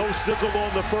about no sizzle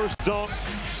on the first dunk,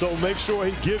 so make sure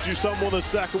he gives you some on the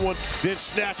second one, then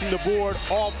snatching the board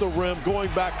off the rim, going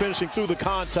back, finishing through the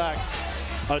contact,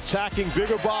 attacking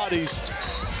bigger bodies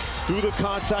through the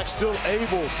contact, still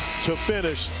able to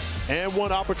finish and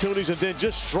won opportunities, and then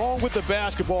just strong with the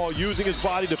basketball, using his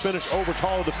body to finish over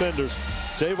taller defenders.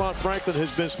 Javon Franklin has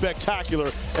been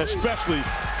spectacular, especially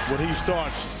when he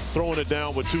starts throwing it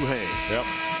down with 2 hands.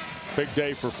 Big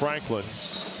day for Franklin.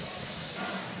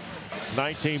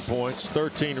 19 points,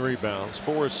 13 rebounds,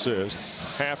 4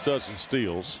 assists, half dozen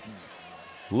steals.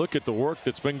 Look at the work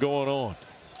that's been going on.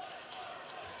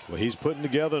 Well, he's putting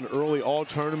together an early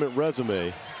all-tournament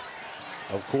resume.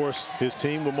 Of course, his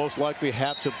team will most likely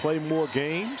have to play more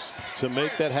games to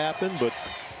make that happen, but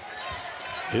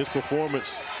his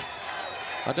performance.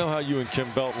 I know how you and Kim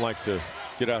Belton like to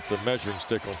get out the measuring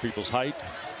stick on people's height.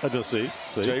 I just see.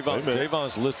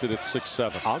 Javon's listed at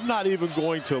 6'7". I'm not even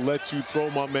going to let you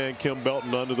throw my man Kim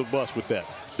Belton under the bus with that.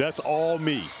 That's all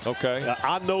me. Okay.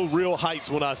 I know real heights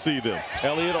when I see them.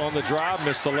 Elliott on the drive,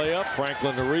 missed the layup.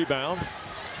 Franklin the rebound.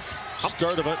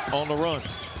 Sturdivant on the run.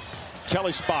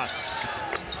 Kelly spots.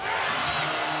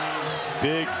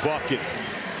 Big bucket.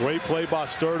 Great play by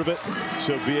Sturdivant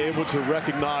to be able to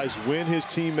recognize when his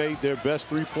teammate, their best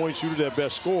three-point shooter, their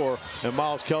best scorer, and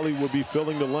Miles Kelly will be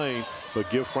filling the lane. But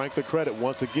give Frank the credit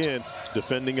once again,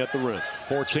 defending at the rim.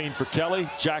 14 for Kelly.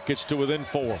 Jackets to within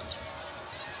 4.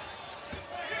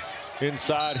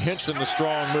 Inside, Henson the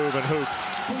strong move and hoop.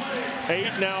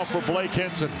 8 now for Blake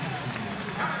Henson.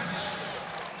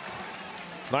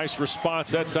 Nice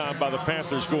response that time by the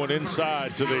Panthers going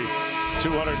inside to the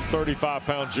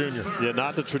 235-pound junior. Yeah,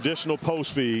 not the traditional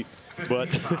post feed, but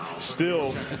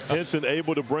still Henson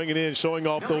able to bring it in, showing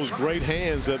off those great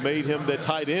hands that made him that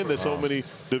tight end that so many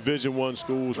Division I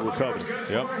schools were coveting.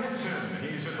 Yep.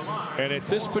 And at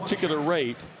this particular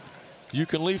rate, you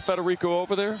can leave Federico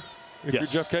over there if you're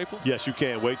Jeff Capel? Yes, you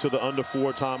can. Wait till the under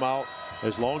 4 timeout.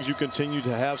 As long as you continue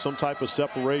to have some type of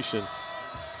separation.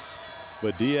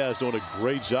 But Diaz doing a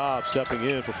great job stepping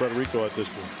in for Federico at this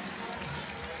point.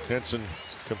 Henson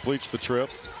completes the trip.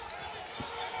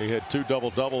 He had 2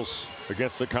 double-doubles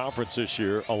against the conference this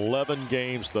year. 11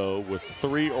 games, though, with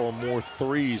 3 or more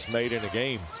threes made in a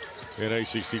game in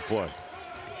ACC play.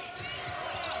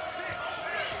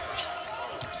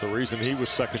 It's the reason he was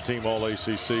second-team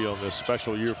All-ACC on this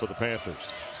special year for the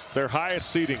Panthers. Their highest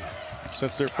seeding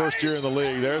since their first year in the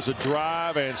league. There's a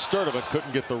drive, and Sturdivant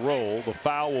couldn't get the roll. The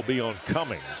foul will be on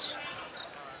Cummings.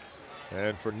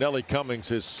 And for Nelly Cummings,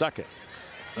 his second.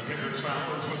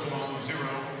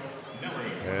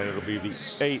 And it'll be the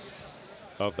 8th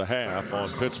of the half on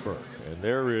Pittsburgh. And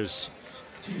there is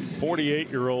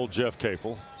 48-year-old Jeff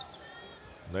Capel,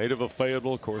 native of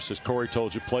Fayetteville. Of course, as Corey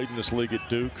told you, played in this league at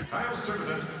Duke.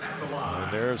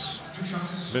 And there's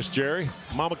Miss Jerry.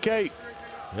 Mama Kate.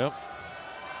 Yep.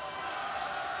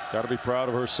 Got to be proud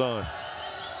of her son.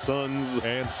 Sons.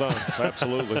 And sons,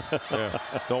 absolutely. Yeah.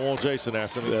 Don't want Jason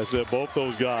after me. That's it, both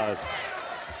those guys.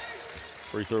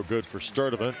 Free throw good for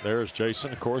Sturdivant. There's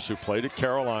Jason, of course, who played at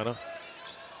Carolina.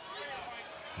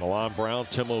 Milan Brown,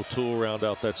 Tim O'Toole round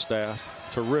out that staff.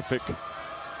 Terrific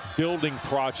building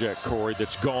project, Corey,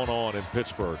 that's gone on in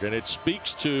Pittsburgh. And it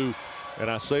speaks to, and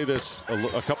I say this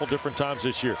a couple different times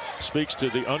this year, speaks to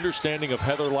the understanding of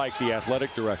Heather Light, the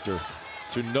athletic director,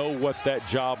 to know what that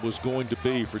job was going to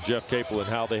be for Jeff Capel and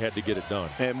how they had to get it done.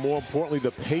 And more importantly,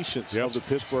 the patience of the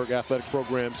Pittsburgh athletic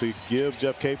program to give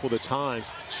Jeff Capel the time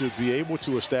to be able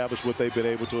to establish what they've been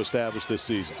able to establish this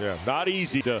season. Yeah, not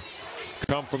easy to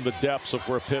come from the depths of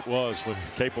where Pitt was when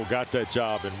Capel got that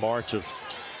job in March of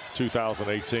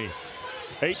 2018.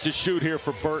 8 to shoot here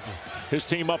for Burton. His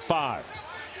team up 5.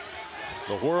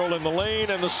 The whirl in the lane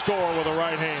and the score with a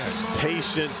right hand.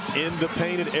 Patience in the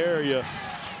painted area.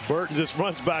 Burton just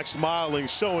runs back smiling,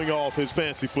 showing off his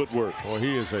fancy footwork. Well,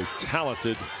 he is a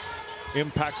talented,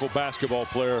 impactful basketball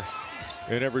player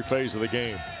in every phase of the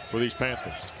game for these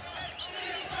Panthers.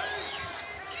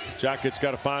 Jackets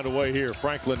got to find a way here.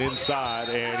 Franklin inside,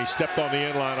 and he stepped on the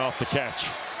inline off the catch.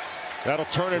 That'll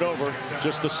turn it over.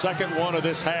 Just the second one of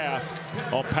this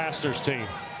half on Pastner's team.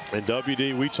 And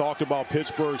WD, we talked about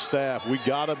Pittsburgh staff. We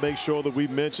got to make sure that we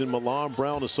mention Milan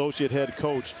Brown, associate head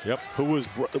coach, who was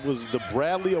the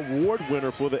Bradley Award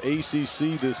winner for the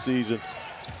ACC this season.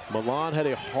 Milan had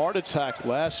a heart attack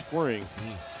last spring.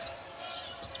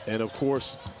 And, of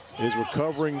course, is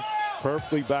recovering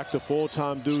perfectly back to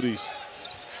full-time duties.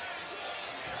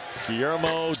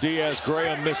 Guillermo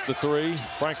Diaz-Graham missed the 3.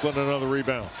 Franklin another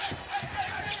rebound.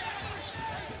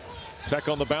 Tech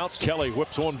on the bounce. Kelly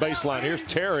whips one baseline. Here's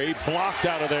Terry, blocked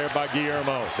out of there by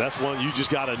Guillermo. That's one you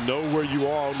just got to know where you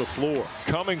are on the floor.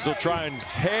 Cummings will try and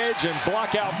hedge and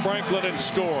block out Franklin and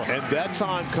score. And that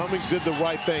time Cummings did the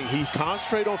right thing. He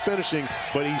concentrated on finishing,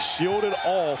 but he shielded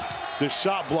off the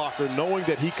shot blocker, knowing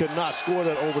that he could not score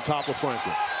that over top of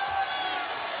Franklin.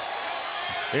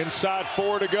 Inside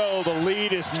 4 to go. The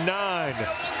lead is 9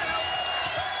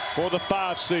 for the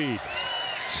 5 seed.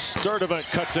 Sturdivant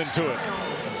cuts into it.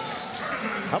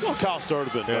 How about Kyle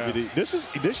Sturdivant? Yeah.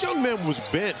 This young man was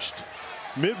benched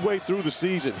midway through the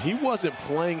season. He wasn't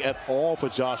playing at all for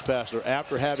Josh Pastner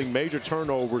after having major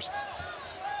turnovers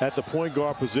at the point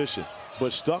guard position.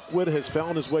 But stuck with it, has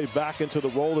found his way back into the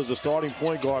role as a starting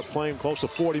point guard, playing close to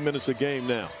 40 minutes a game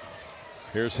now.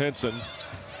 Here's Henson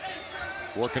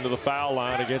working to the foul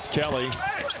line against Kelly.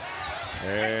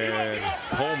 And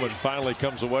Coleman finally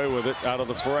comes away with it out of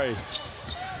the fray.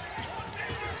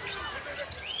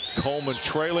 Coleman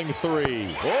trailing 3.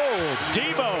 Whoa,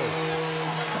 Debo.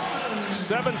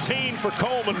 17 for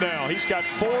Coleman now. He's got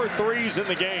 4 threes in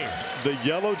the game. The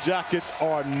Yellow Jackets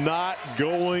are not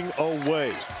going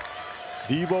away.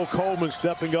 Debo Coleman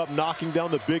stepping up, knocking down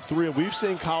the big 3. And we've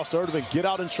seen Kyle Sturdivant get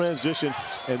out in transition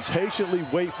and patiently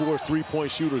wait for his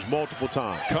three-point shooters multiple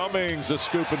times. Cummings a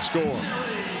scoop and score.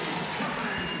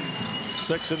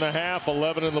 6.5,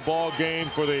 11 in the ball game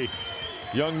for the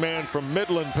young man from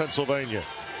Midland, Pennsylvania.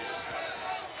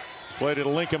 Played at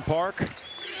Lincoln Park.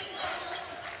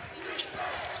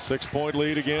 6-point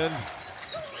lead again.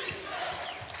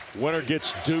 Winner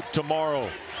gets Duke tomorrow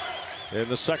in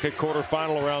the second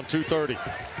quarterfinal around 2:30.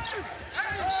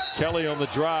 Kelly on the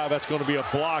drive. That's going to be a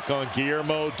block on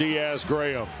Guillermo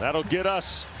Diaz-Graham. That'll get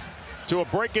us to a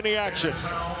break in the action.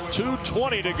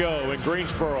 2:20 to go in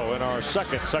Greensboro in our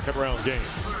second round game.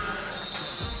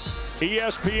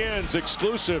 ESPN's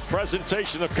exclusive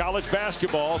presentation of college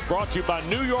basketball is brought to you by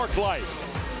New York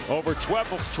Life. Over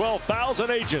 12,000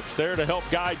 agents there to help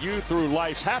guide you through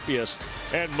life's happiest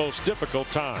and most difficult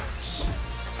times.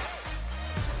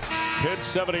 Pitt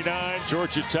 79,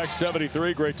 Georgia Tech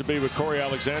 73. Great to be with Corey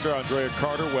Alexander, Andrea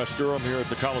Carter, Wes Durham here at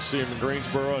the Coliseum in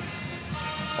Greensboro. And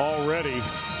already,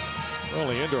 we're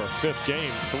only into our 5th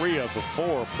game. 3 of the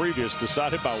 4 previous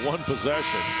decided by 1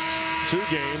 possession. 2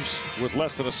 games with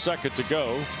less than a second to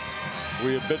go.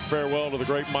 We have bid farewell to the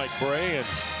great Mike Bray, and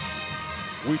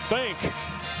we think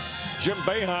Jim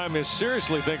Boeheim is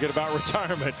seriously thinking about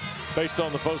retirement based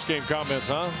on the post-game comments,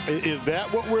 huh? Is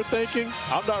that what we're thinking?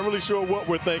 I'm not really sure what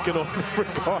we're thinking on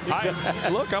regarding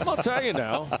that. Look, I'm going to tell you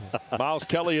now. Miles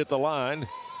Kelly at the line.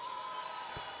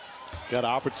 Got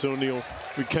an opportunity.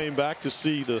 We came back to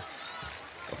see a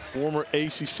former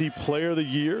ACC Player of the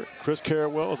Year. Chris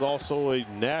Carrawell is also a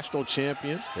national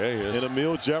champion. Yeah, he is. And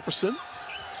Emil Jefferson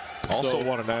also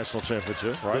won a national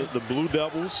championship, right? The Blue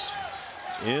Devils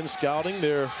in scouting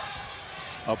their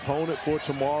opponent for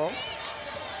tomorrow.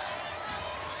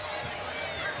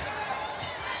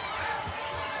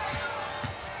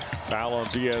 Foul on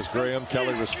Diaz-Graham.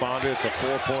 Kelly responded. It's a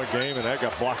 4-point game, and that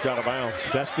got blocked out of bounds.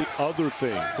 That's the other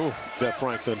thing that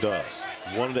Franklin does.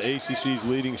 One of the ACC's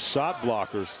leading shot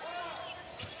blockers.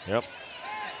 Yep.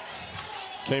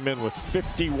 Came in with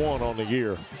 51 on the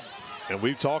year. And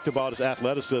we've talked about his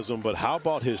athleticism, but how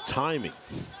about his timing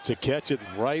to catch it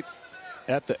right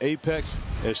at the apex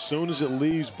as soon as it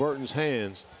leaves Burton's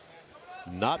hands,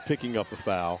 not picking up a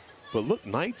foul. But look,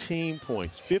 19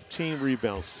 points, 15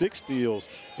 rebounds, 6 steals,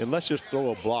 and let's just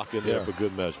throw a block in there for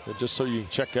good measure. Just so you can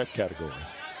check that category.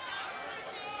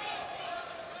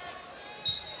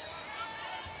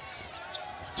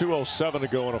 .207 to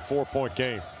go in a 4-point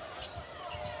game.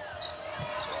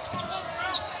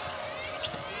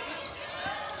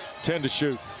 .10 to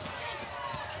shoot.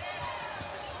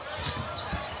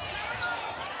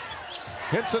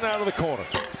 Henson out of the corner.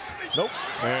 Nope.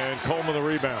 And Coleman the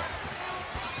rebound.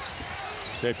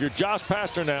 Okay, if you're Josh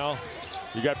Pastner now,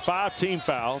 you got 5 team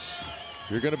fouls.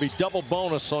 You're going to be double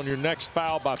bonus on your next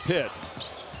foul by Pitt.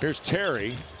 Here's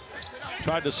Terry.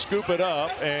 Tried to scoop it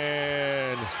up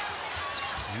and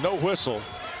no whistle.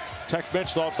 Tech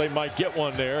bench thought they might get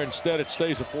one there. Instead, it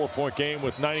stays a 4-point game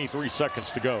with 93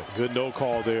 seconds to go. Good no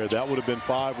call there. That would have been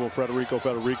 5 on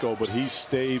Federico, but he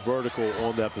stayed vertical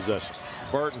on that possession.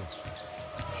 Burton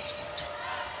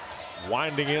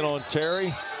winding in on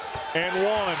Terry and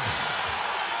 1.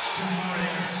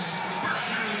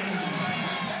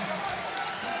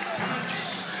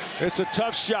 It's a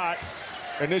tough shot,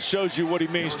 and this shows you what he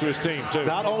means to his team, too.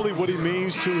 Not only what he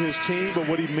means to his team, but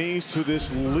what he means to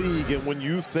this league. And when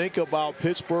you think about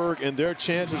Pittsburgh and their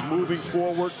chances moving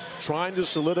forward, trying to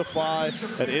solidify an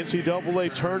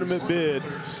NCAA tournament bid,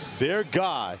 their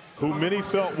guy, who many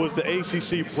felt was the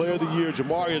ACC Player of the Year,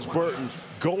 Jamarius Burton,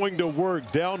 going to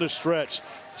work down the stretch.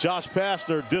 Josh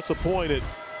Pastner disappointed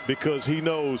because he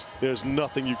knows there's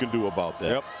nothing you can do about that.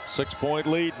 Yep, 6-point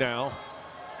lead now.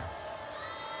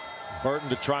 Burton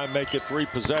to try and make it 3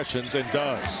 possessions, and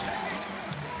does.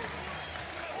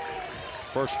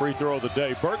 First free throw of the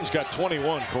day. Burton's got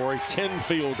 21, Corey, 10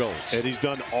 field goals. And he's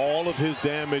done all of his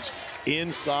damage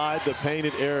inside the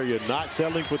painted area, not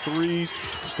settling for threes,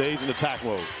 stays in attack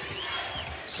mode.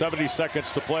 70 seconds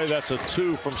to play. That's a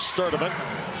 2 from Sturdivant.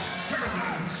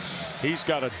 He's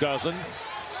got a dozen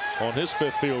on his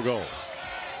 5th field goal.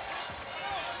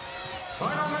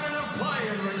 Final minute of play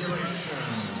in regulation.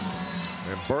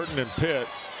 And Burton and Pitt,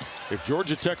 if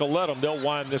Georgia Tech will let them, they'll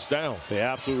wind this down. They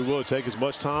absolutely will. Take as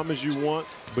much time as you want,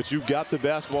 but you've got the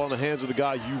basketball in the hands of the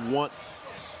guy you want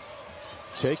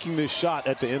taking this shot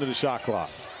at the end of the shot clock.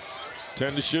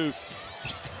 10 to shoot.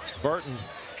 Burton.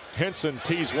 Henson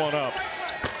tees one up.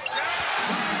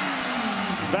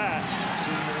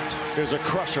 is a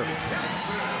crusher.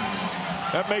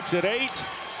 That makes it 8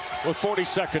 with 40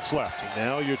 seconds left.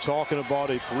 Now you're talking about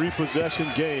a 3-possession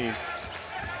game.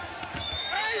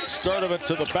 Start of it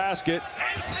to the basket,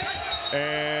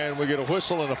 and we get a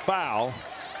whistle and a foul.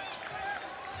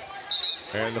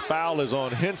 And the foul is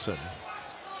on Henson.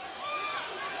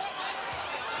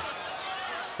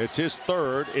 It's his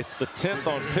 3rd. It's the 10th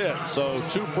on Pitt. So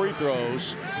 2 free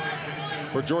throws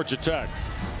for Georgia Tech.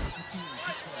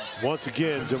 Once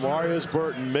again, Jamarius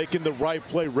Burton making the right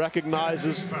play,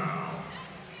 recognizes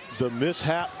the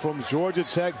mishap from Georgia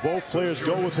Tech. Both players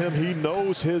go with him. He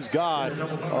knows his guy.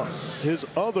 His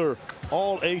other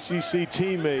all-ACC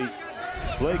teammate,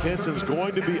 Blake Henson's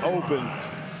going to be open.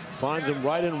 Finds him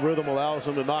right in rhythm, allows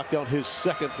him to knock down his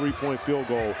 2nd 3-point field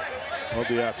goal of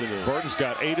the afternoon. Burton's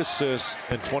got 8 assists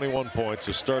and 21 points.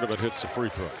 His Sturdivant hits the free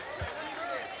throw.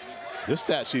 This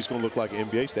stat sheet's going to look like an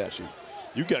NBA stat sheet.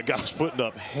 You got guys putting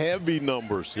up heavy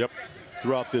numbers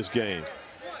throughout this game.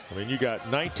 I mean, you got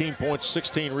 19 points,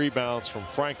 16 rebounds from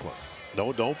Franklin.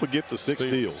 No, don't forget the 6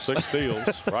 steals. 6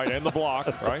 steals, right, and the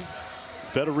block, right?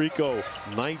 Federico,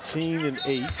 19 and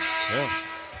 8. Yeah.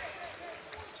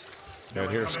 And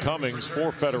here's Cummings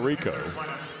for Federico.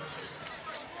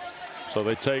 So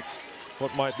they take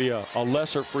what might be a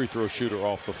lesser free throw shooter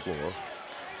off the floor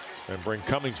and bring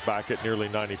Cummings back at nearly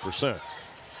 90%.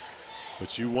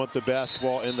 But you want the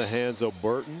basketball in the hands of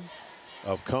Burton,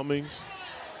 of Cummings.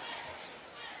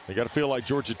 You got to feel like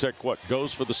Georgia Tech,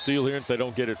 goes for the steal here if they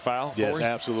don't get it fouled? Yes,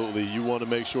 absolutely. You want to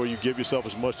make sure you give yourself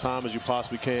as much time as you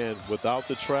possibly can without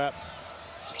the trap.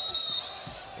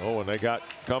 Oh, and they got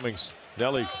Cummings.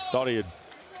 Nelly thought he had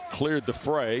cleared the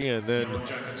fray, and then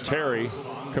Terry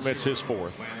commits his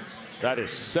 4th. That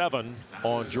is 7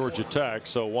 on Georgia Tech,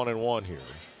 so 1-1 here.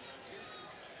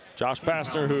 Josh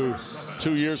Pastner, who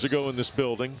 2 years ago in this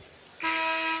building,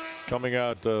 coming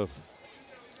out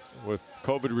with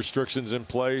COVID restrictions in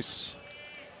place,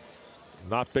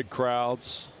 not big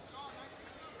crowds.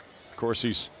 Of course,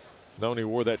 he's known he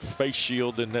wore that face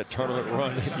shield in that tournament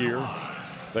run that year.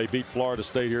 They beat Florida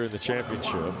State here in the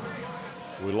championship.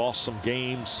 We lost some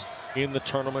games in the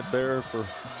tournament there for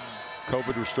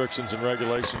COVID restrictions and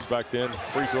regulations back then.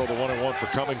 Free throw, the 1-1 for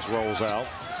Cummings rolls out.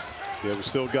 Yeah, we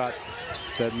still got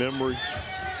that memory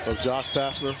of Josh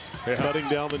Pastner cutting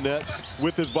down the nets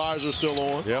with his visor still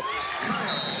on. Yep.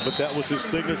 But that was his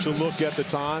signature look at the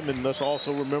time. And let's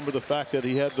also remember the fact that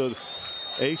he had the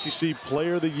ACC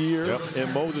Player of the Year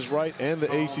in Moses Wright and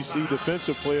the ACC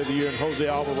Defensive Player of the Year in Jose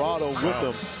Alvarado with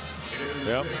him.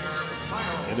 Yep.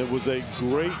 And it was a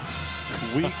great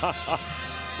week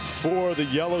for the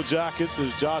Yellow Jackets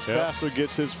as Josh Pastner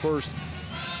gets his first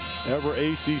ever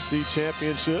ACC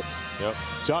championship. Yep.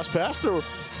 Josh Pastner,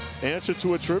 answer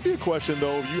to a trivia question,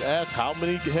 though. If you ask how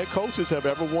many head coaches have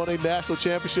ever won a national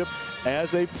championship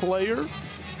as a player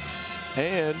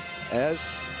and as,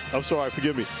 I'm sorry,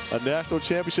 forgive me, a national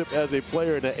championship as a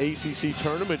player and an ACC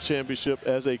tournament championship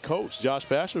as a coach, Josh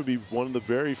Pastner would be one of the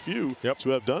very few to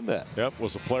have done that. Yep,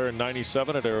 was a player in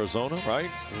 '97 at Arizona, right?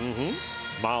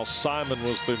 Mm-hmm. Miles Simon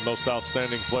was the most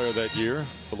outstanding player that year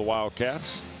for the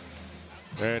Wildcats.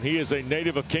 And he is a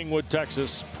native of Kingwood,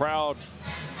 Texas, proud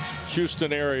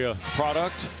Houston area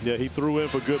product. Yeah, he threw in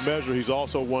for good measure. He's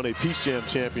also won a Peach Jam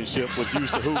championship with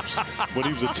Houston Hoops when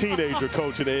he was a teenager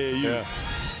coaching AAU. Yeah.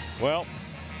 Well,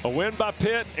 a win by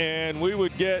Pitt, and we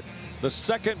would get the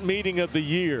second meeting of the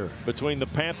year between the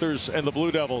Panthers and the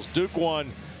Blue Devils. Duke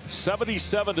won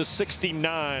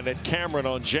 77-69 at Cameron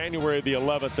on January the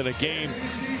 11th in a game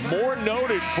more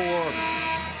noted for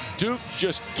Duke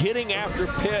just getting after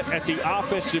Pitt at the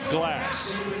offensive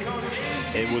glass.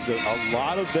 It was a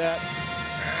lot of that,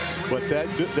 but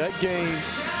that game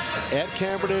at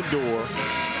Cameron Indoor,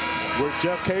 where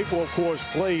Jeff Capel, of course,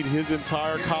 played his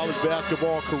entire college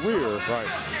basketball career.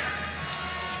 Right.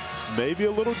 Maybe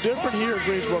a little different here at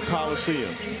Greensboro Coliseum.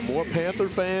 More Panther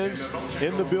fans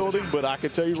in the building, but I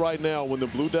can tell you right now, when the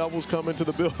Blue Devils come into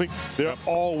the building, they're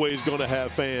always going to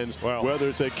have fans, whether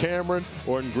it's at Cameron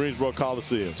or in Greensboro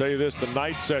Coliseum. I'll tell you this, the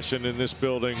night session in this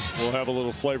building will have a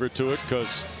little flavor to it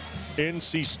because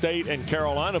NC State and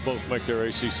Carolina both make their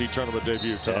ACC tournament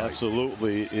debut tonight.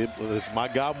 Absolutely. As my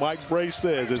guy Mike Bray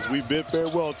says, as we bid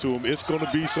farewell to him, it's going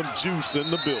to be some juice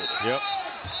in the building. Yep.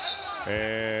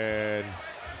 And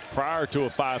prior to a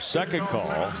 5-second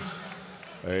call,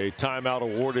 a timeout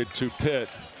awarded to Pitt.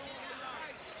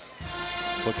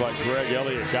 Looked like Greg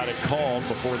Elliott got it called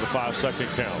before the 5-second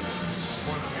count.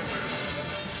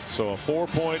 So a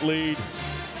 4-point lead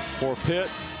for Pitt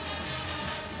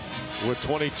with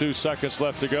 22 seconds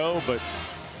left to go, but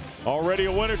already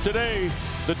a winner today,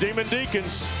 the Demon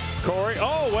Deacons. Corey,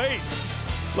 oh wait,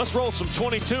 let's roll some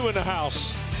 22 in the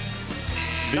house.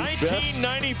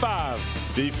 1995.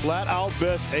 The flat-out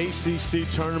best ACC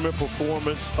tournament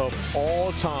performance of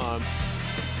all time.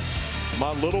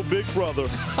 My little big brother,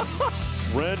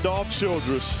 Randolph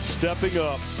Childress, stepping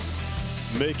up,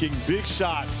 making big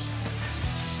shots,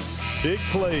 big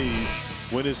plays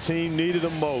when his team needed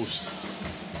him most.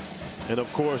 And,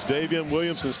 of course, Davion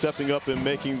Williamson stepping up and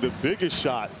making the biggest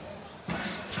shot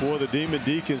for the Demon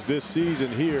Deacons this season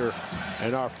here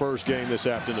in our first game this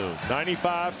afternoon.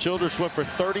 95, Childress went for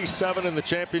 37 in the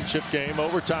championship game,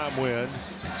 overtime win.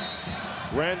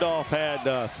 Randolph had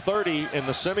 30 in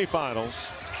the semifinals.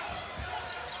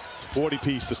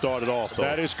 40-piece to start it off, though.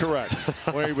 That is correct.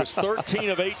 Where he was 13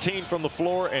 of 18 from the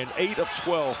floor and 8 of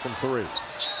 12 from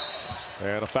 3.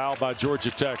 And a foul by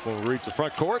Georgia Tech when we reach the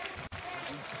front court.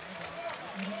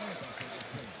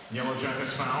 Yellow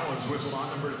Jackets foul is whistled on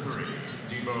number 3,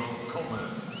 Debo Coleman.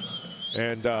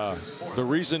 And the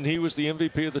reason he was the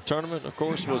MVP of the tournament, of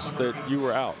course, was that you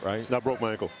were out, right? I broke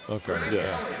my ankle. Okay.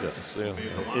 Yes.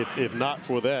 If not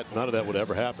for that, none of that would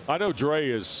ever happen. I know Dre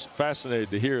is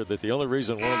fascinated to hear that the only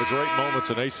reason one of the great moments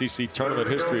in ACC tournament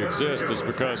history exists is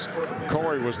because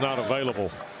Corey was not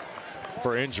available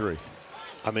for injury.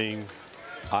 I mean,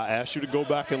 I asked you to go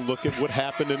back and look at what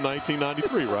happened in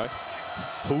 1993, right?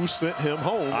 Who sent him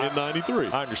home in 93?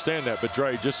 I understand that, but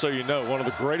Dre, just so you know, one of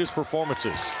the greatest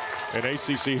performances in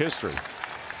ACC history.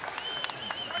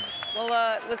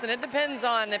 Well, listen, it depends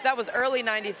on if that was early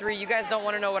 93. You guys don't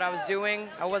want to know what I was doing.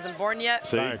 I wasn't born yet.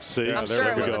 See, I'm sure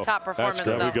it was a top performance,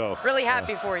 There we go. Really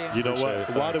happy for you. You know what?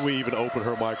 Why did we even open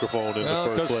her microphone in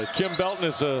the first place? Kim Belton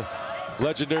is a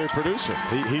legendary producer.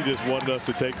 He just wanted us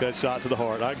to take that shot to the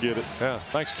heart. I get it. Yeah.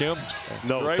 Thanks, Kim.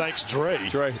 No, Dre. thanks, Dre.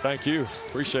 Dre, thank you.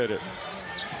 Appreciate it.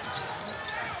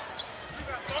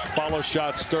 Follow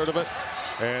shot, Sturdivant.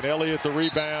 And Elliott the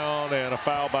rebound, and a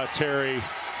foul by Terry.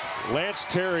 Lance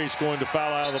Terry's going to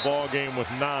foul out of the ball game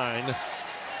with 9.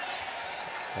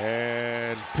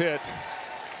 And Pitt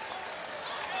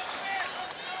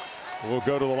will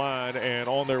go to the line and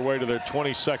on their way to their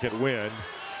 22nd win.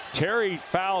 Terry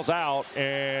fouls out,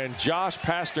 and Josh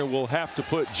Pastner will have to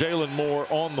put Jalen Moore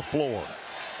on the floor,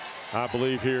 I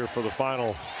believe, here for the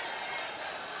final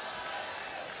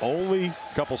only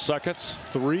couple seconds.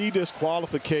 3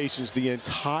 disqualifications the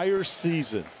entire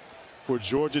season for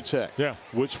Georgia Tech. Yeah.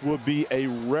 Which would be a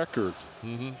record.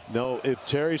 Now, if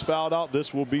Terry's fouled out,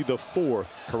 this will be the 4th.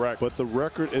 Correct. But the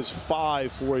record is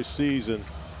 5 for a season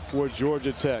for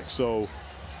Georgia Tech. So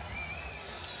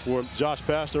for Josh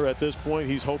Pastner at this point,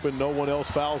 he's hoping no one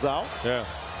else fouls out. Yeah.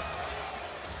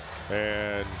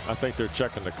 And I think they're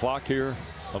checking the clock here,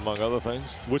 among other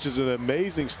things. Which is an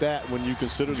amazing stat when you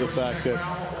consider the fact that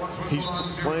he's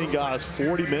playing guys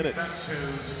 40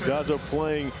 minutes. Guys are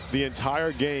playing the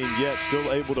entire game, yet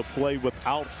still able to play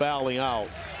without fouling out.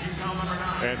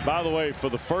 And by the way, for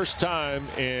the first time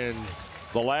in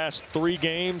the last 3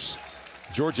 games,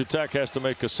 Georgia Tech has to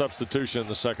make a substitution in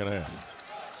the second half.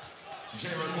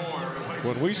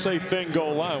 When we say thin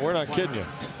goal line, we're not kidding you.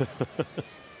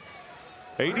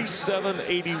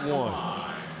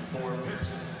 87-81.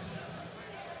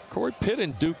 Corey, Pitt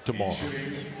and Duke tomorrow.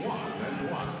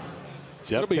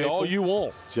 That'll be all you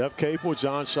want. Jeff Capel,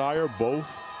 John Shire,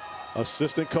 both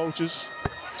assistant coaches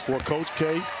for Coach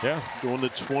K. Yeah. On the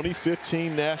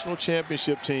 2015 national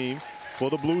championship team for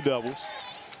the Blue Devils.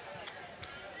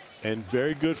 And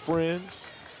very good friends.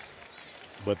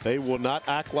 But they will not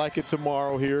act like it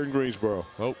tomorrow here in Greensboro.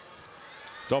 Oh.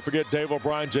 Don't forget Dave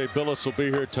O'Brien, Jay Billis will be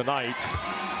here tonight.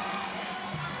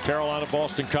 Carolina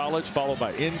Boston College, followed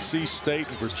by NC State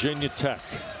and Virginia Tech.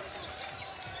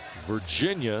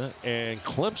 Virginia and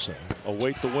Clemson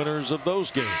await the winners of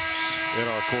those games in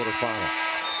our quarterfinal.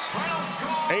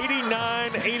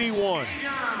 89-81.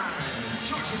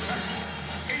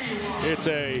 It's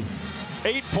a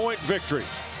 8-point victory.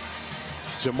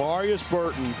 Jamarius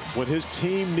Burton, when his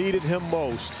team needed him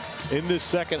most in this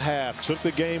second half, took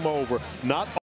the game over. Not